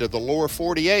limited to the lower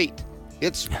 48.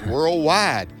 It's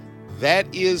worldwide.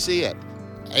 That is it.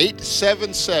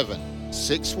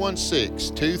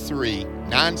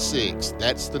 877-616-2396.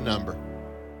 That's the number.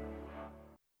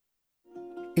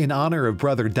 In honor of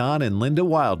Brother Don and Linda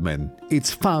Wildman,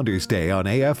 it's Founders Day on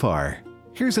AFR.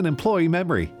 Here's an employee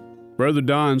memory. Brother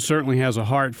Don certainly has a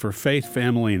heart for faith,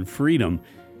 family, and freedom,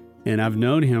 and I've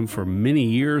known him for many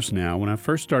years now. When I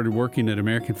first started working at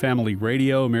American Family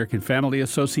Radio, American Family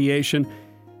Association,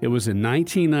 it was in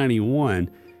 1991,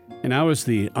 and I was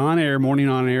the morning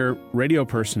on-air radio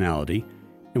personality.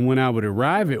 And when I would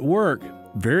arrive at work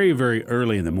very, very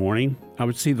early in the morning, I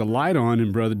would see the light on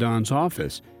in Brother Don's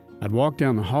office. I'd walk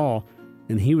down the hall,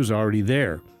 and he was already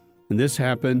there. And this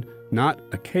happened not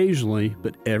occasionally,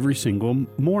 but every single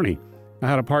morning. I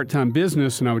had a part-time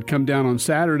business, and I would come down on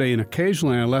Saturday, and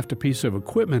occasionally I left a piece of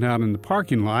equipment out in the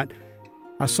parking lot.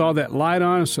 I saw that light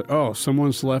on, and said, oh,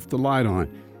 someone's left the light on.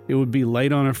 It would be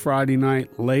late on a Friday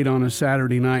night, late on a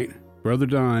Saturday night. Brother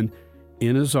Don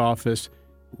in his office,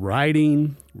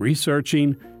 writing,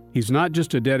 researching. He's not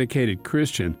just a dedicated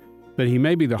Christian, but he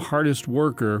may be the hardest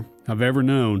worker I've ever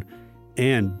known,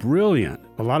 and brilliant.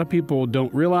 A lot of people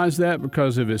don't realize that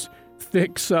because of his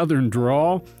thick Southern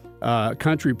drawl,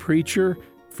 country preacher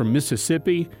from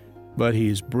Mississippi, but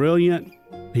he's brilliant.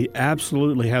 He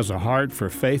absolutely has a heart for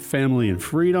faith, family, and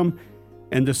freedom.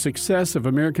 And the success of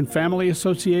American Family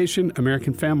Association,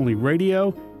 American Family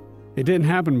Radio, it didn't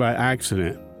happen by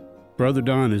accident. Brother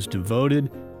Don is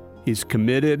devoted, he's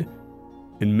committed,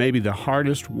 and maybe the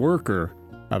hardest worker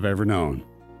I've ever known.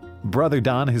 Brother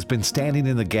Don has been standing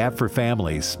in the gap for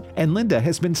families, and Linda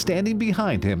has been standing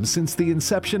behind him since the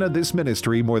inception of this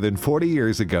ministry more than 40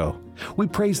 years ago. We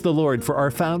praise the Lord for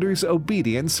our founders'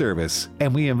 obedient service,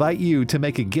 and we invite you to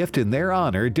make a gift in their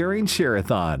honor during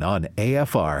Share-a-thon on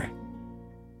AFR.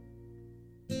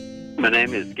 My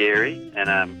name is Gary, and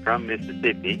I'm from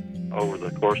Mississippi. Over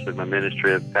the course of my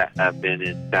ministry, I've been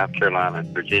in South Carolina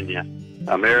and Virginia.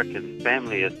 American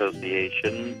Family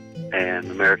Association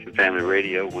and American Family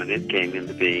Radio, when it came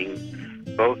into being,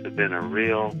 both have been a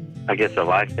real, a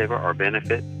lifesaver or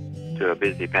benefit to a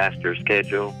busy pastor's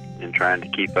schedule in trying to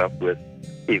keep up with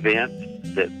events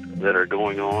that are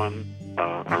going on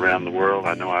around the world.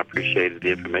 I know I appreciated the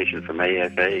information from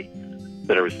AFA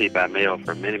that I received by mail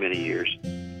for many, many years.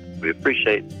 We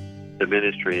appreciate the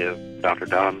ministry of Dr.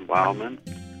 Don Wildman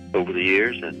over the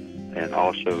years, and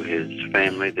also his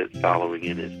family that's following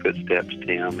in his footsteps,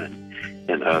 Tim and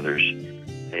others.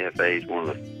 AFA is one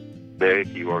of the very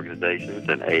few organizations,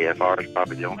 and AFR is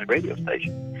probably the only radio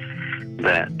station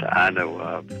that I know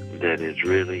of that is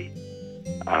really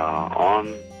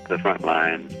on the front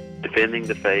line, defending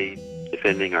the faith,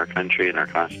 defending our country and our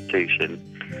Constitution.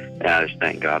 And I just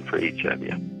thank God for each of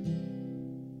you.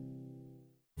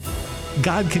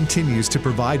 God continues to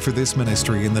provide for this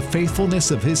ministry in the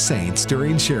faithfulness of His saints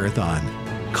during Share-a-thon.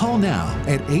 Call now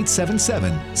at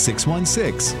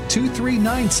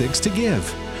 877-616-2396 to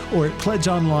give, or pledge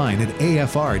online at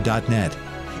afr.net.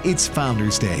 It's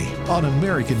Founders Day on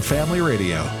American Family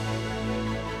Radio.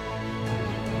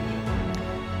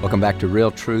 Welcome back to Real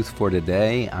Truth for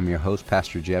Today. I'm your host,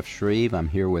 Pastor Jeff Shreve. I'm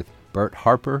here with Bert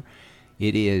Harper.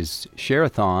 It is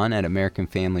Share-a-thon at American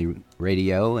Family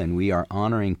Radio, and we are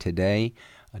honoring today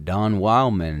Don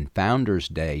Wildman, Founders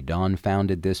Day. Don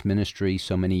founded this ministry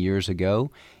so many years ago,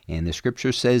 and the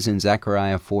scripture says in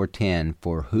Zechariah 4:10,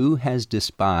 "For who has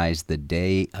despised the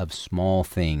day of small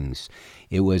things?"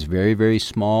 It was very, very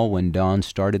small when Don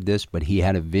started this, but he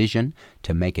had a vision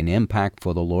to make an impact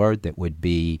for the Lord that would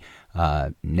be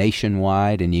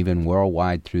nationwide and even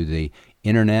worldwide through the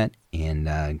internet,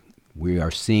 and we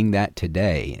are seeing that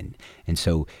today. And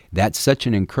so that's such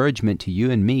an encouragement to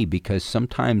you and me, because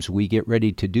sometimes we get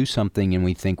ready to do something and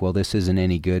we think, well, this isn't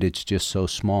any good. It's just so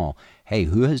small. Hey,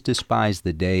 who has despised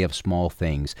the day of small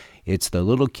things? It's the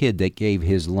little kid that gave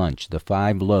his lunch, the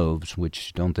 5 loaves,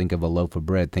 which don't think of a loaf of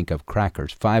bread, think of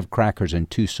crackers, 5 crackers and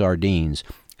 2 sardines.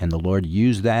 And the Lord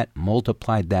used that,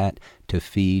 multiplied that to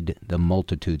feed the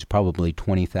multitudes, probably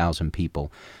 20,000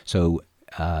 people. So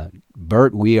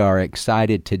Bert, we are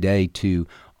excited today to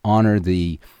honor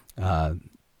the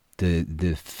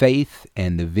faith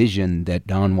and the vision that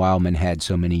Don Wildman had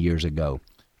so many years ago.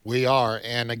 We are,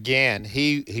 and again,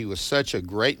 he was such a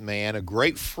great man, a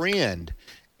great friend,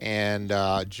 and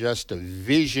just a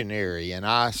visionary. And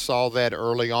I saw that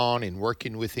early on in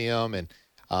working with him and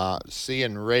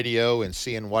seeing radio and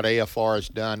seeing what AFR has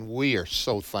done. We are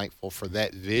so thankful for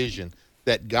that vision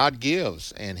that God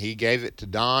gives, and he gave it to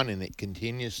Don, and it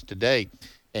continues today.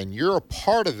 And you're a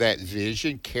part of that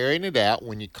vision, carrying it out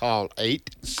when you call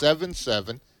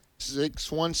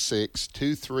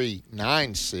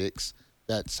 877-616-2396.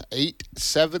 That's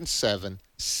 877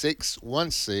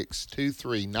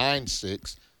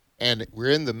 616-2396. And we're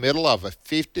in the middle of a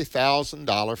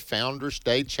 $50,000 Founders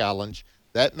Day Challenge.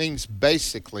 That means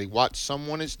basically what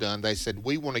someone has done. They said,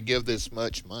 we want to give this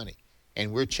much money,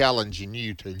 and we're challenging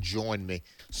you to join me.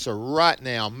 So right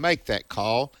now, make that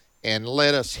call and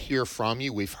let us hear from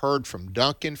you. We've heard from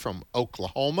Duncan from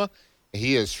Oklahoma.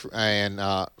 He is from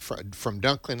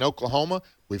Duncan, Oklahoma.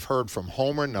 We've heard from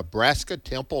Homer, Nebraska,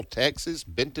 Temple, Texas,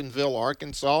 Bentonville,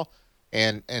 Arkansas.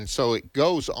 And so it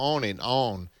goes on and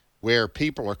on, where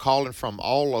people are calling from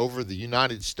all over the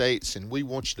United States, and we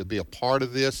want you to be a part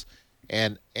of this.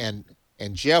 And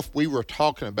Jeff, we were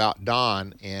talking about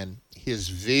Don and his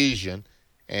vision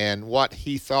and what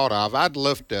he thought of. I'd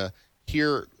love to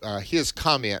hear his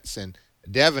comments, and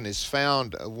Devin has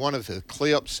found one of the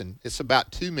clips, and it's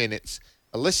about 2 minutes.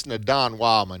 Listen to Don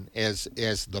Wildman as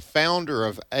the founder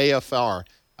of AFR.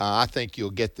 I think you'll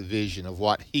get the vision of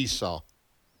what he saw.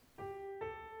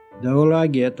 The older I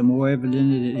get, the more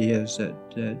evident it is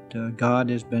that God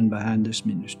has been behind this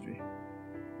ministry.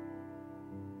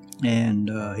 And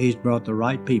He's brought the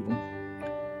right people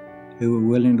who are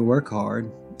willing to work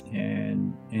hard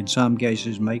and in some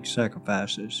cases make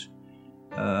sacrifices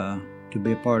to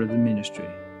be a part of the ministry.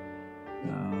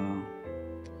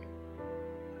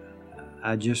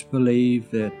 I just believe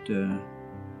that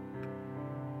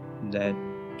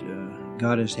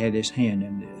God has had His hand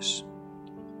in this.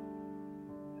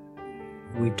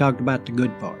 We've talked about the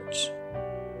good parts.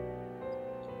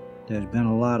 There's been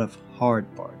a lot of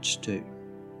hard parts too.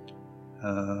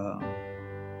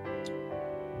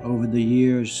 Over the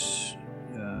years,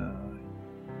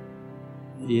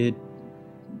 it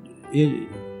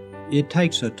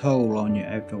takes a toll on you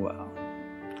after a while,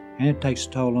 and it takes a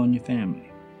toll on your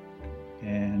family.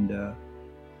 And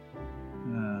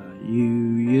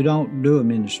you don't do a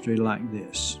ministry like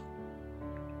this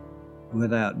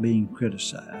without being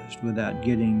criticized, without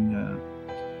getting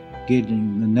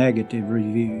the negative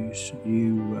reviews.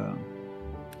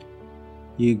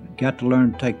 You got to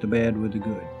learn to take the bad with the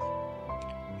good.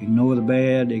 Ignore the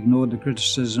bad, ignore the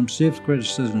criticism, see if the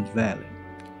criticism is valid.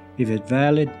 If it's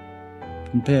valid,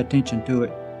 then pay attention to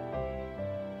it.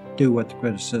 Do what the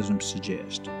criticism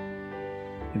suggests.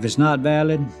 If it's not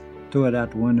valid, throw it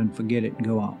out the window and forget it and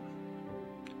go on.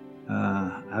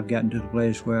 I've gotten to the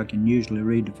place where I can usually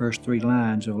read the first 3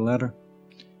 lines of a letter,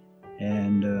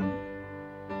 and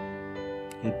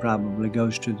it probably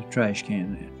goes to the trash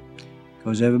can then.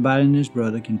 Because everybody and his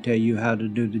brother can tell you how to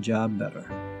do the job better.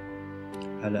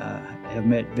 I have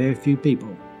met very few people.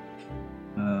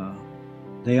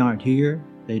 They aren't here.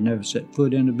 They never set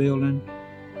foot in the building.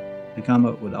 They come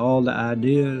up with all the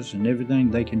ideas and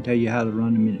everything. They can tell you how to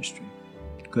run the ministry.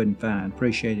 Couldn't find.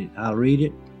 Appreciate it. I'll read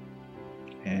it.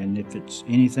 And if it's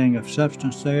anything of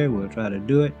substance there, we'll try to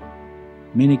do it.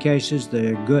 In many cases,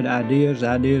 they're good ideas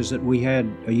that we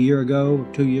had a year ago,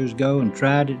 2 years ago, and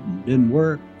tried it and didn't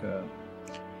work.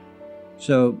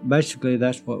 So basically,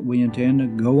 that's what we intend to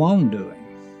go on doing.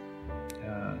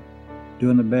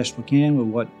 Doing the best we can with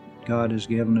what God has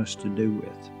given us to do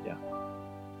with. Yeah.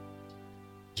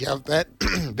 Jeff,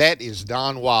 that is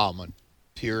Don Wildman,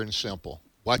 pure and simple.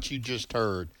 What you just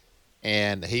heard.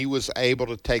 And he was able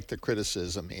to take the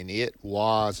criticism, and it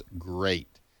was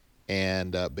great.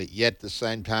 And but yet at the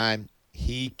same time,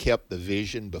 he kept the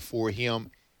vision before him,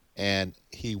 and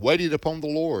he waited upon the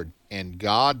Lord, and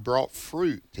God brought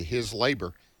fruit to his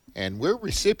labor. And we're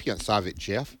recipients of it,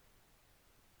 Jeff.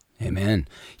 Amen.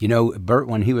 You know, Bert,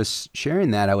 when he was sharing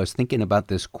that, I was thinking about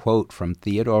this quote from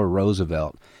Theodore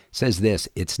Roosevelt. It says this: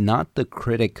 "It's not the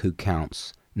critic who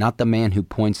counts, not the man who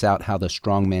points out how the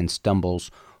strong man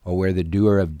stumbles or where the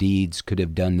doer of deeds could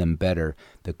have done them better.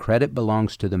 The credit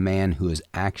belongs to the man who is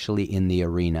actually in the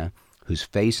arena, whose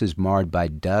face is marred by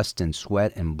dust and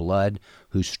sweat and blood,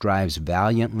 who strives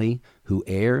valiantly, who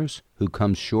errs, who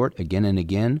comes short again and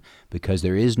again, because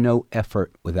there is no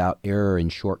effort without error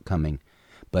and shortcoming,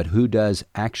 but who does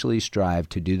actually strive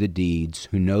to do the deeds,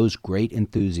 who knows great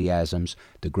enthusiasms,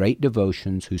 the great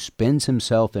devotions, who spends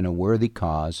himself in a worthy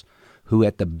cause, who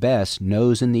at the best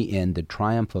knows in the end the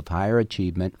triumph of higher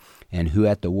achievement, and who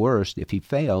at the worst, if he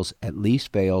fails, at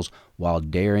least fails while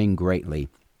daring greatly,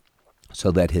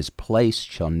 so that his place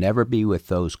shall never be with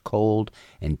those cold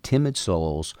and timid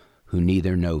souls who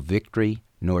neither know victory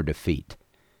nor defeat."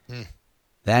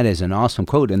 That is an awesome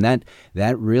quote, and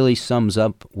that really sums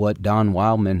up what Don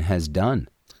Wildman has done,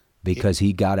 because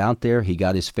he got out there, he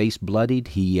got his face bloodied,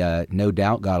 he no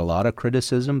doubt got a lot of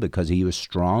criticism because he was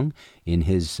strong in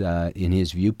his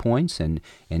viewpoints and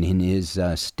in his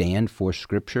stand for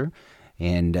Scripture.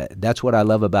 And that's what I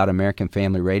love about American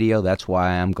Family Radio. That's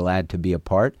why I'm glad to be a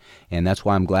part, and that's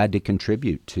why I'm glad to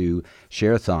contribute to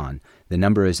Share-a-thon. The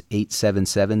number is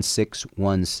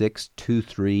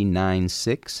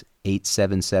 877-616-2396,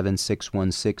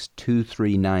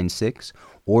 877-616-2396,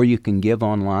 or you can give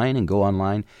online and go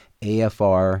online,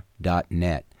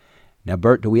 afr.net. Now,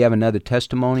 Bert, do we have another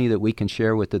testimony that we can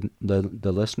share with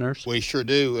the listeners? We sure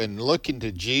do. And looking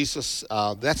to Jesus,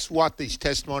 that's what these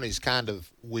testimonies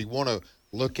we want to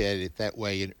look at it that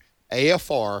way. And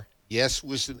AFR, yes,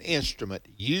 was an instrument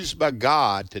used by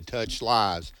God to touch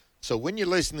lives. So when you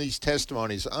listen to these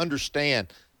testimonies,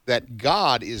 understand that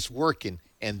God is working,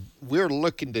 and we're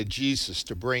looking to Jesus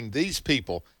to bring these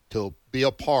people to be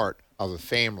a part of a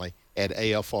family at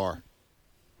AFR.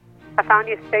 I found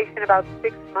your station about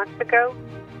 6 months ago.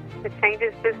 The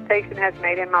changes this station has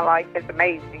made in my life is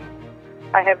amazing.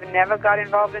 I have never got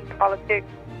involved in politics.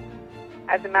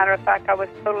 As a matter of fact, I was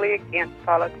totally against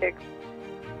politics.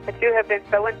 But you have been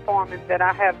so informative that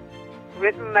I have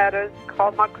written letters,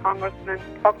 called my congressman,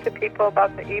 talked to people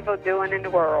about the evil doing in the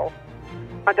world.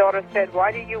 My daughter said,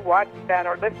 "Why do you watch that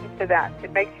or listen to that?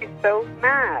 It makes you so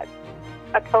mad."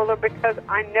 I told her because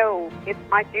I know it's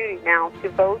my duty now to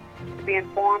vote, to be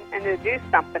informed, and to do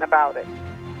something about it.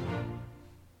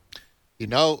 You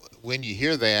know, when you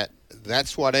hear that,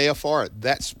 that's what AFR,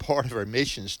 that's part of our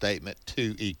mission statement,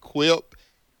 to equip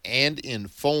and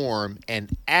inform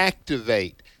and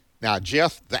activate. Now,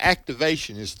 Jeff, the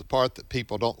activation is the part that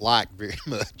people don't like very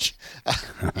much.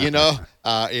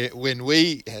 When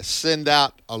we send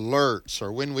out alerts,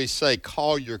 or when we say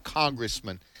call your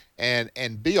congressman,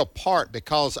 and be a part,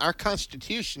 because our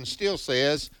Constitution still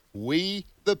says we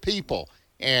the people.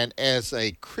 And as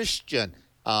a Christian,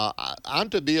 I'm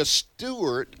to be a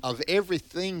steward of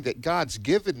everything that God's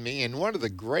given me. And one of the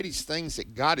greatest things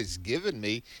that God has given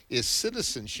me is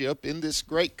citizenship in this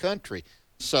great country.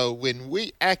 So when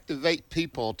we activate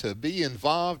people to be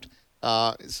involved,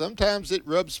 sometimes it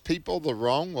rubs people the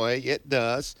wrong way. It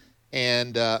does.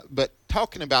 But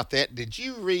talking about that, did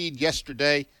you read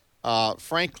yesterday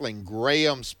Franklin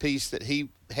Graham's piece that he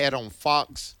had on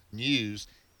Fox News?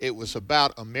 It was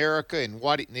about America and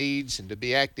what it needs and to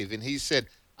be active. And he said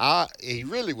he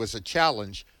really was a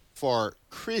challenge for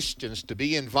Christians to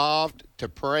be involved, to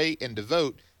pray, and to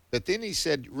vote. But then he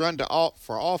said run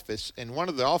for office, and one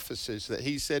of the offices that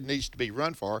he said needs to be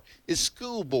run for is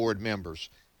school board members.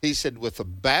 He said with the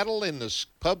battle in the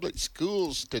public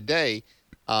schools today,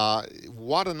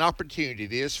 what an opportunity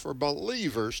it is for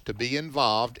believers to be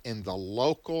involved in the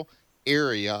local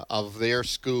area of their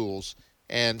schools.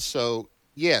 And so,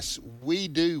 yes, we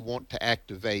do want to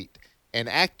activate. And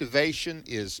activation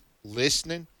is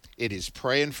listening. It is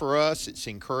praying for us. It's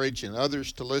encouraging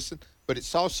others to listen. But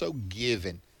it's also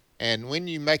giving. And when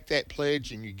you make that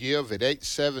pledge and you give at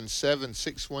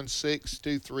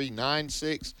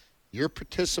 877-616-2396, you're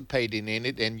participating in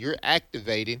it and you're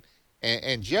activating.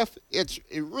 And Jeff, it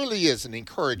really is an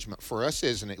encouragement for us,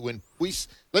 isn't it?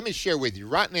 Let me share with you.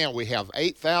 Right now we have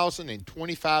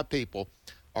 8,025 people,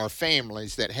 or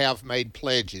families, that have made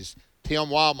pledges. Tim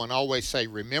Wildman always say,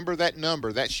 remember that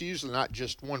number. That's usually not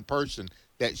just one person.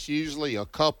 That's usually a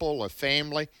couple, a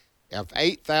family. Of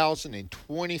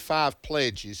 8,025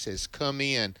 pledges has come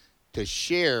in to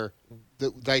share.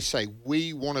 They say,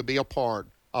 we want to be a part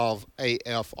of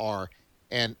AFR.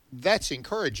 And that's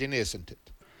encouraging, isn't it?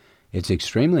 It's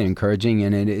extremely encouraging,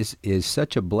 and it is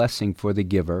such a blessing for the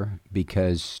giver,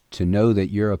 because to know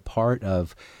that you're a part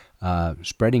of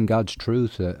spreading God's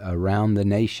truth around the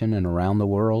nation and around the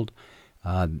world,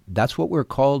 that's what we're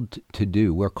called to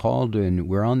do. We're called, and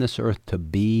we're on this earth to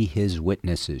be His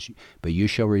witnesses. But you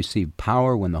shall receive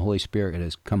power when the Holy Spirit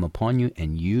has come upon you,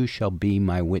 and you shall be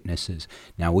my witnesses.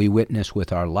 Now, we witness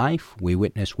with our life, we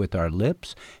witness with our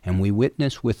lips, and we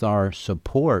witness with our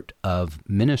support of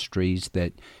ministries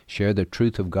that share the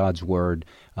truth of God's Word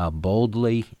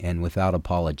boldly and without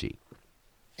apology.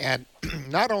 And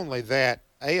not only that,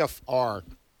 AFR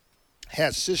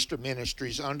has sister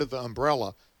ministries under the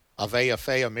umbrella of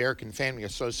AFA, American Family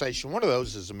Association. One of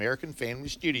those is American Family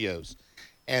Studios.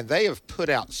 And they have put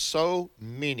out so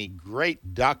many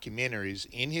great documentaries.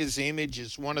 In His Image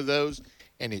is one of those,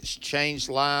 and it's changed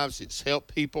lives. It's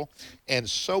helped people. And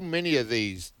so many of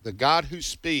these, The God Who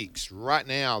Speaks, right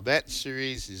now, that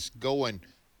series is going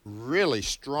really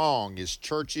strong as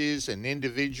churches and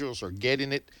individuals are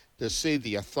getting it to see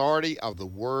the authority of the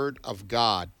Word of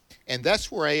God. And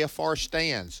that's where AFR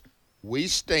stands. We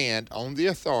stand on the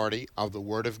authority of the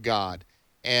Word of God.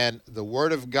 And the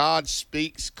Word of God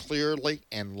speaks clearly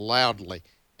and loudly.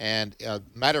 And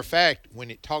matter of fact, when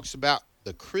it talks about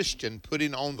the Christian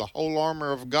putting on the whole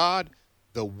armor of God,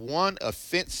 the one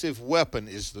offensive weapon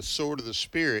is the sword of the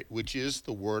Spirit, which is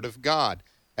the Word of God.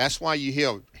 That's why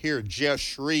you hear Jeff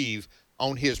Shreve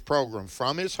on his program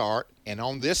From His Heart, and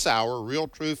on this hour, Real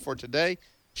Truth for Today,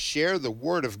 share the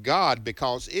Word of God,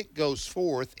 because it goes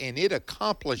forth and it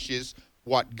accomplishes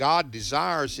what God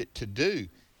desires it to do.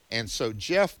 And so,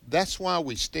 Jeff, that's why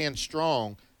we stand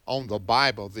strong on the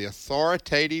Bible, the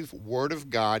authoritative Word of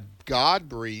God,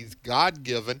 God-breathed,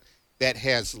 God-given, that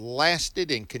has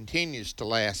lasted and continues to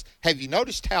last. Have you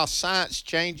noticed how science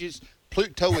changes?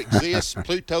 Pluto exists,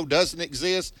 Pluto doesn't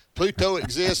exist, Pluto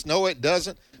exists, no it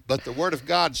doesn't, but the Word of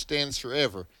God stands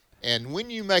forever. And when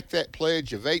you make that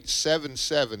pledge of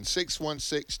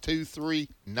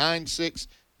 877-616-2396,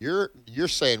 you're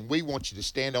saying we want you to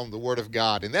stand on the Word of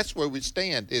God, and that's where we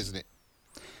stand, isn't it?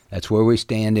 That's where we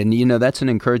stand. And, you know, that's an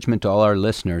encouragement to all our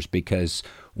listeners, because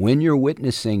when you're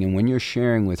witnessing and when you're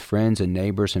sharing with friends and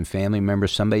neighbors and family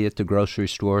members, somebody at the grocery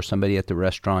store, somebody at the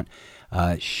restaurant,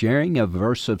 sharing a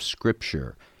verse of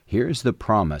Scripture, here's the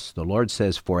promise. The Lord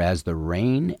says, "For as the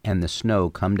rain and the snow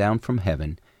come down from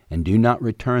heaven and do not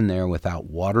return there without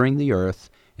watering the earth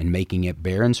and making it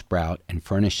bear and sprout and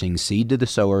furnishing seed to the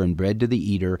sower and bread to the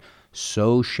eater,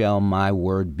 so shall my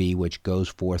word be which goes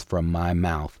forth from my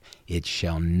mouth. It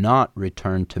shall not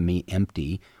return to me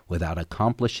empty, without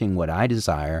accomplishing what I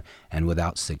desire and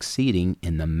without succeeding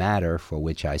in the matter for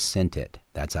which I sent it."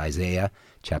 That's Isaiah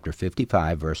chapter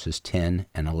 55, verses 10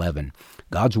 and 11.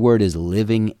 God's word is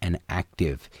living and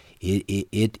active.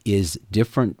 It is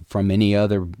different from any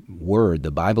other word.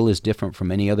 The Bible is different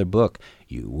from any other book.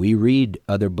 We read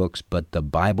other books, but the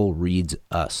Bible reads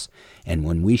us. And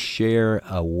when we share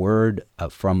a word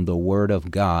from the Word of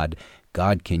God,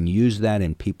 God can use that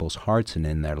in people's hearts and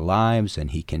in their lives,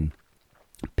 and He can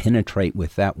penetrate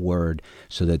with that word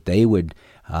so that they would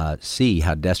see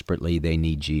how desperately they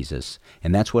need Jesus.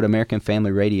 And that's what American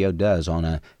Family Radio does on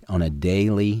a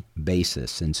daily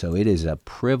basis. And so it is a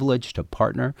privilege to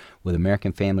partner with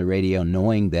American Family Radio,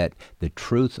 knowing that the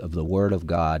truth of the Word of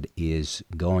God is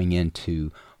going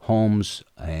into homes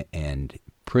and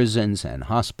prisons and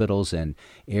hospitals and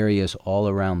areas all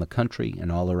around the country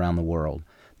and all around the world.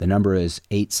 The number is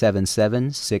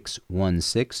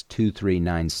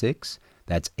 877-616-2396.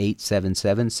 That's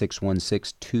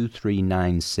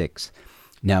 877-616-2396.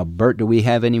 Now, Bert, do we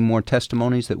have any more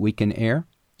testimonies that we can air?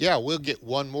 Yeah, we'll get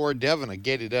one more. Devin will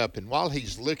get it up. And while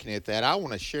he's looking at that, I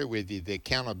want to share with you the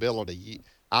accountability.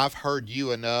 I've heard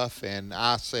you enough, and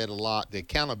I said a lot. The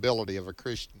accountability of a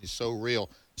Christian is so real.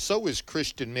 So is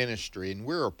Christian ministry, and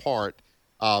we're a part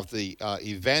of the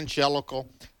Evangelical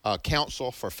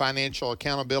Council for Financial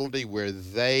Accountability, where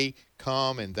they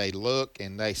come and they look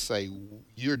and they say,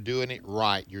 you're doing it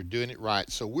right, you're doing it right.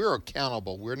 So we're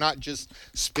accountable. We're not just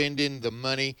spending the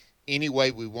money any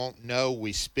way we want. No,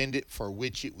 we spend it for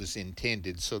which it was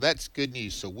intended. So that's good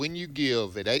news. So when you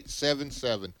give at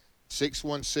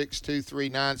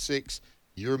 877-616-2396,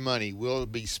 your money will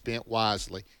be spent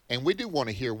wisely. And we do want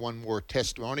to hear one more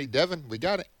testimony. Devin, we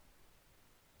got it.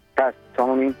 Pastor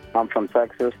Tony, I'm from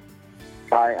Texas.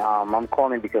 Hi, I'm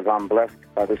calling because I'm blessed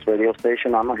by this radio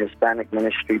station. I'm a Hispanic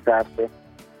ministry pastor,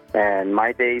 and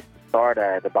my days start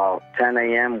at about 10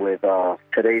 a.m. with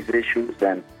today's issues,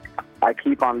 and I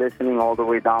keep on listening all the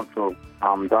way down till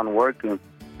I'm done working,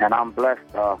 and I'm blessed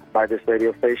by this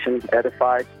radio station,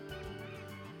 edified,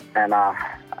 and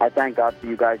I thank God for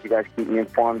you guys. You guys keep me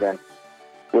informed, and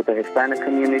with the Hispanic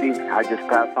community, I just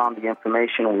pass on the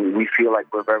information. We feel like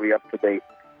we're very up to date.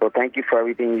 So thank you for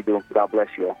everything you do. God bless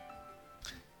you all.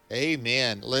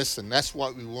 Amen. Listen, that's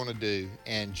what we want to do.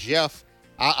 And Jeff,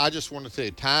 I just want to tell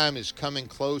you, time is coming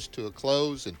close to a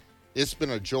close, and it's been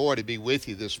a joy to be with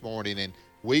you this morning. And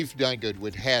we've done good.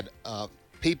 We've had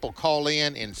people call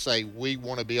in and say, we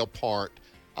want to be a part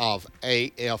of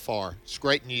AFR. It's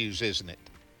great news, isn't it?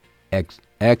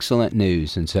 Excellent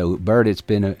news. And so, Bert, it's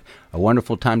been a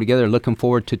wonderful time together. Looking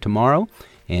forward to tomorrow,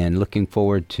 and looking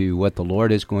forward to what the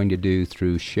Lord is going to do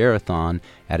through Share-a-thon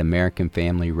at American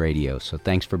Family Radio. So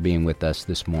thanks for being with us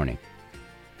this morning.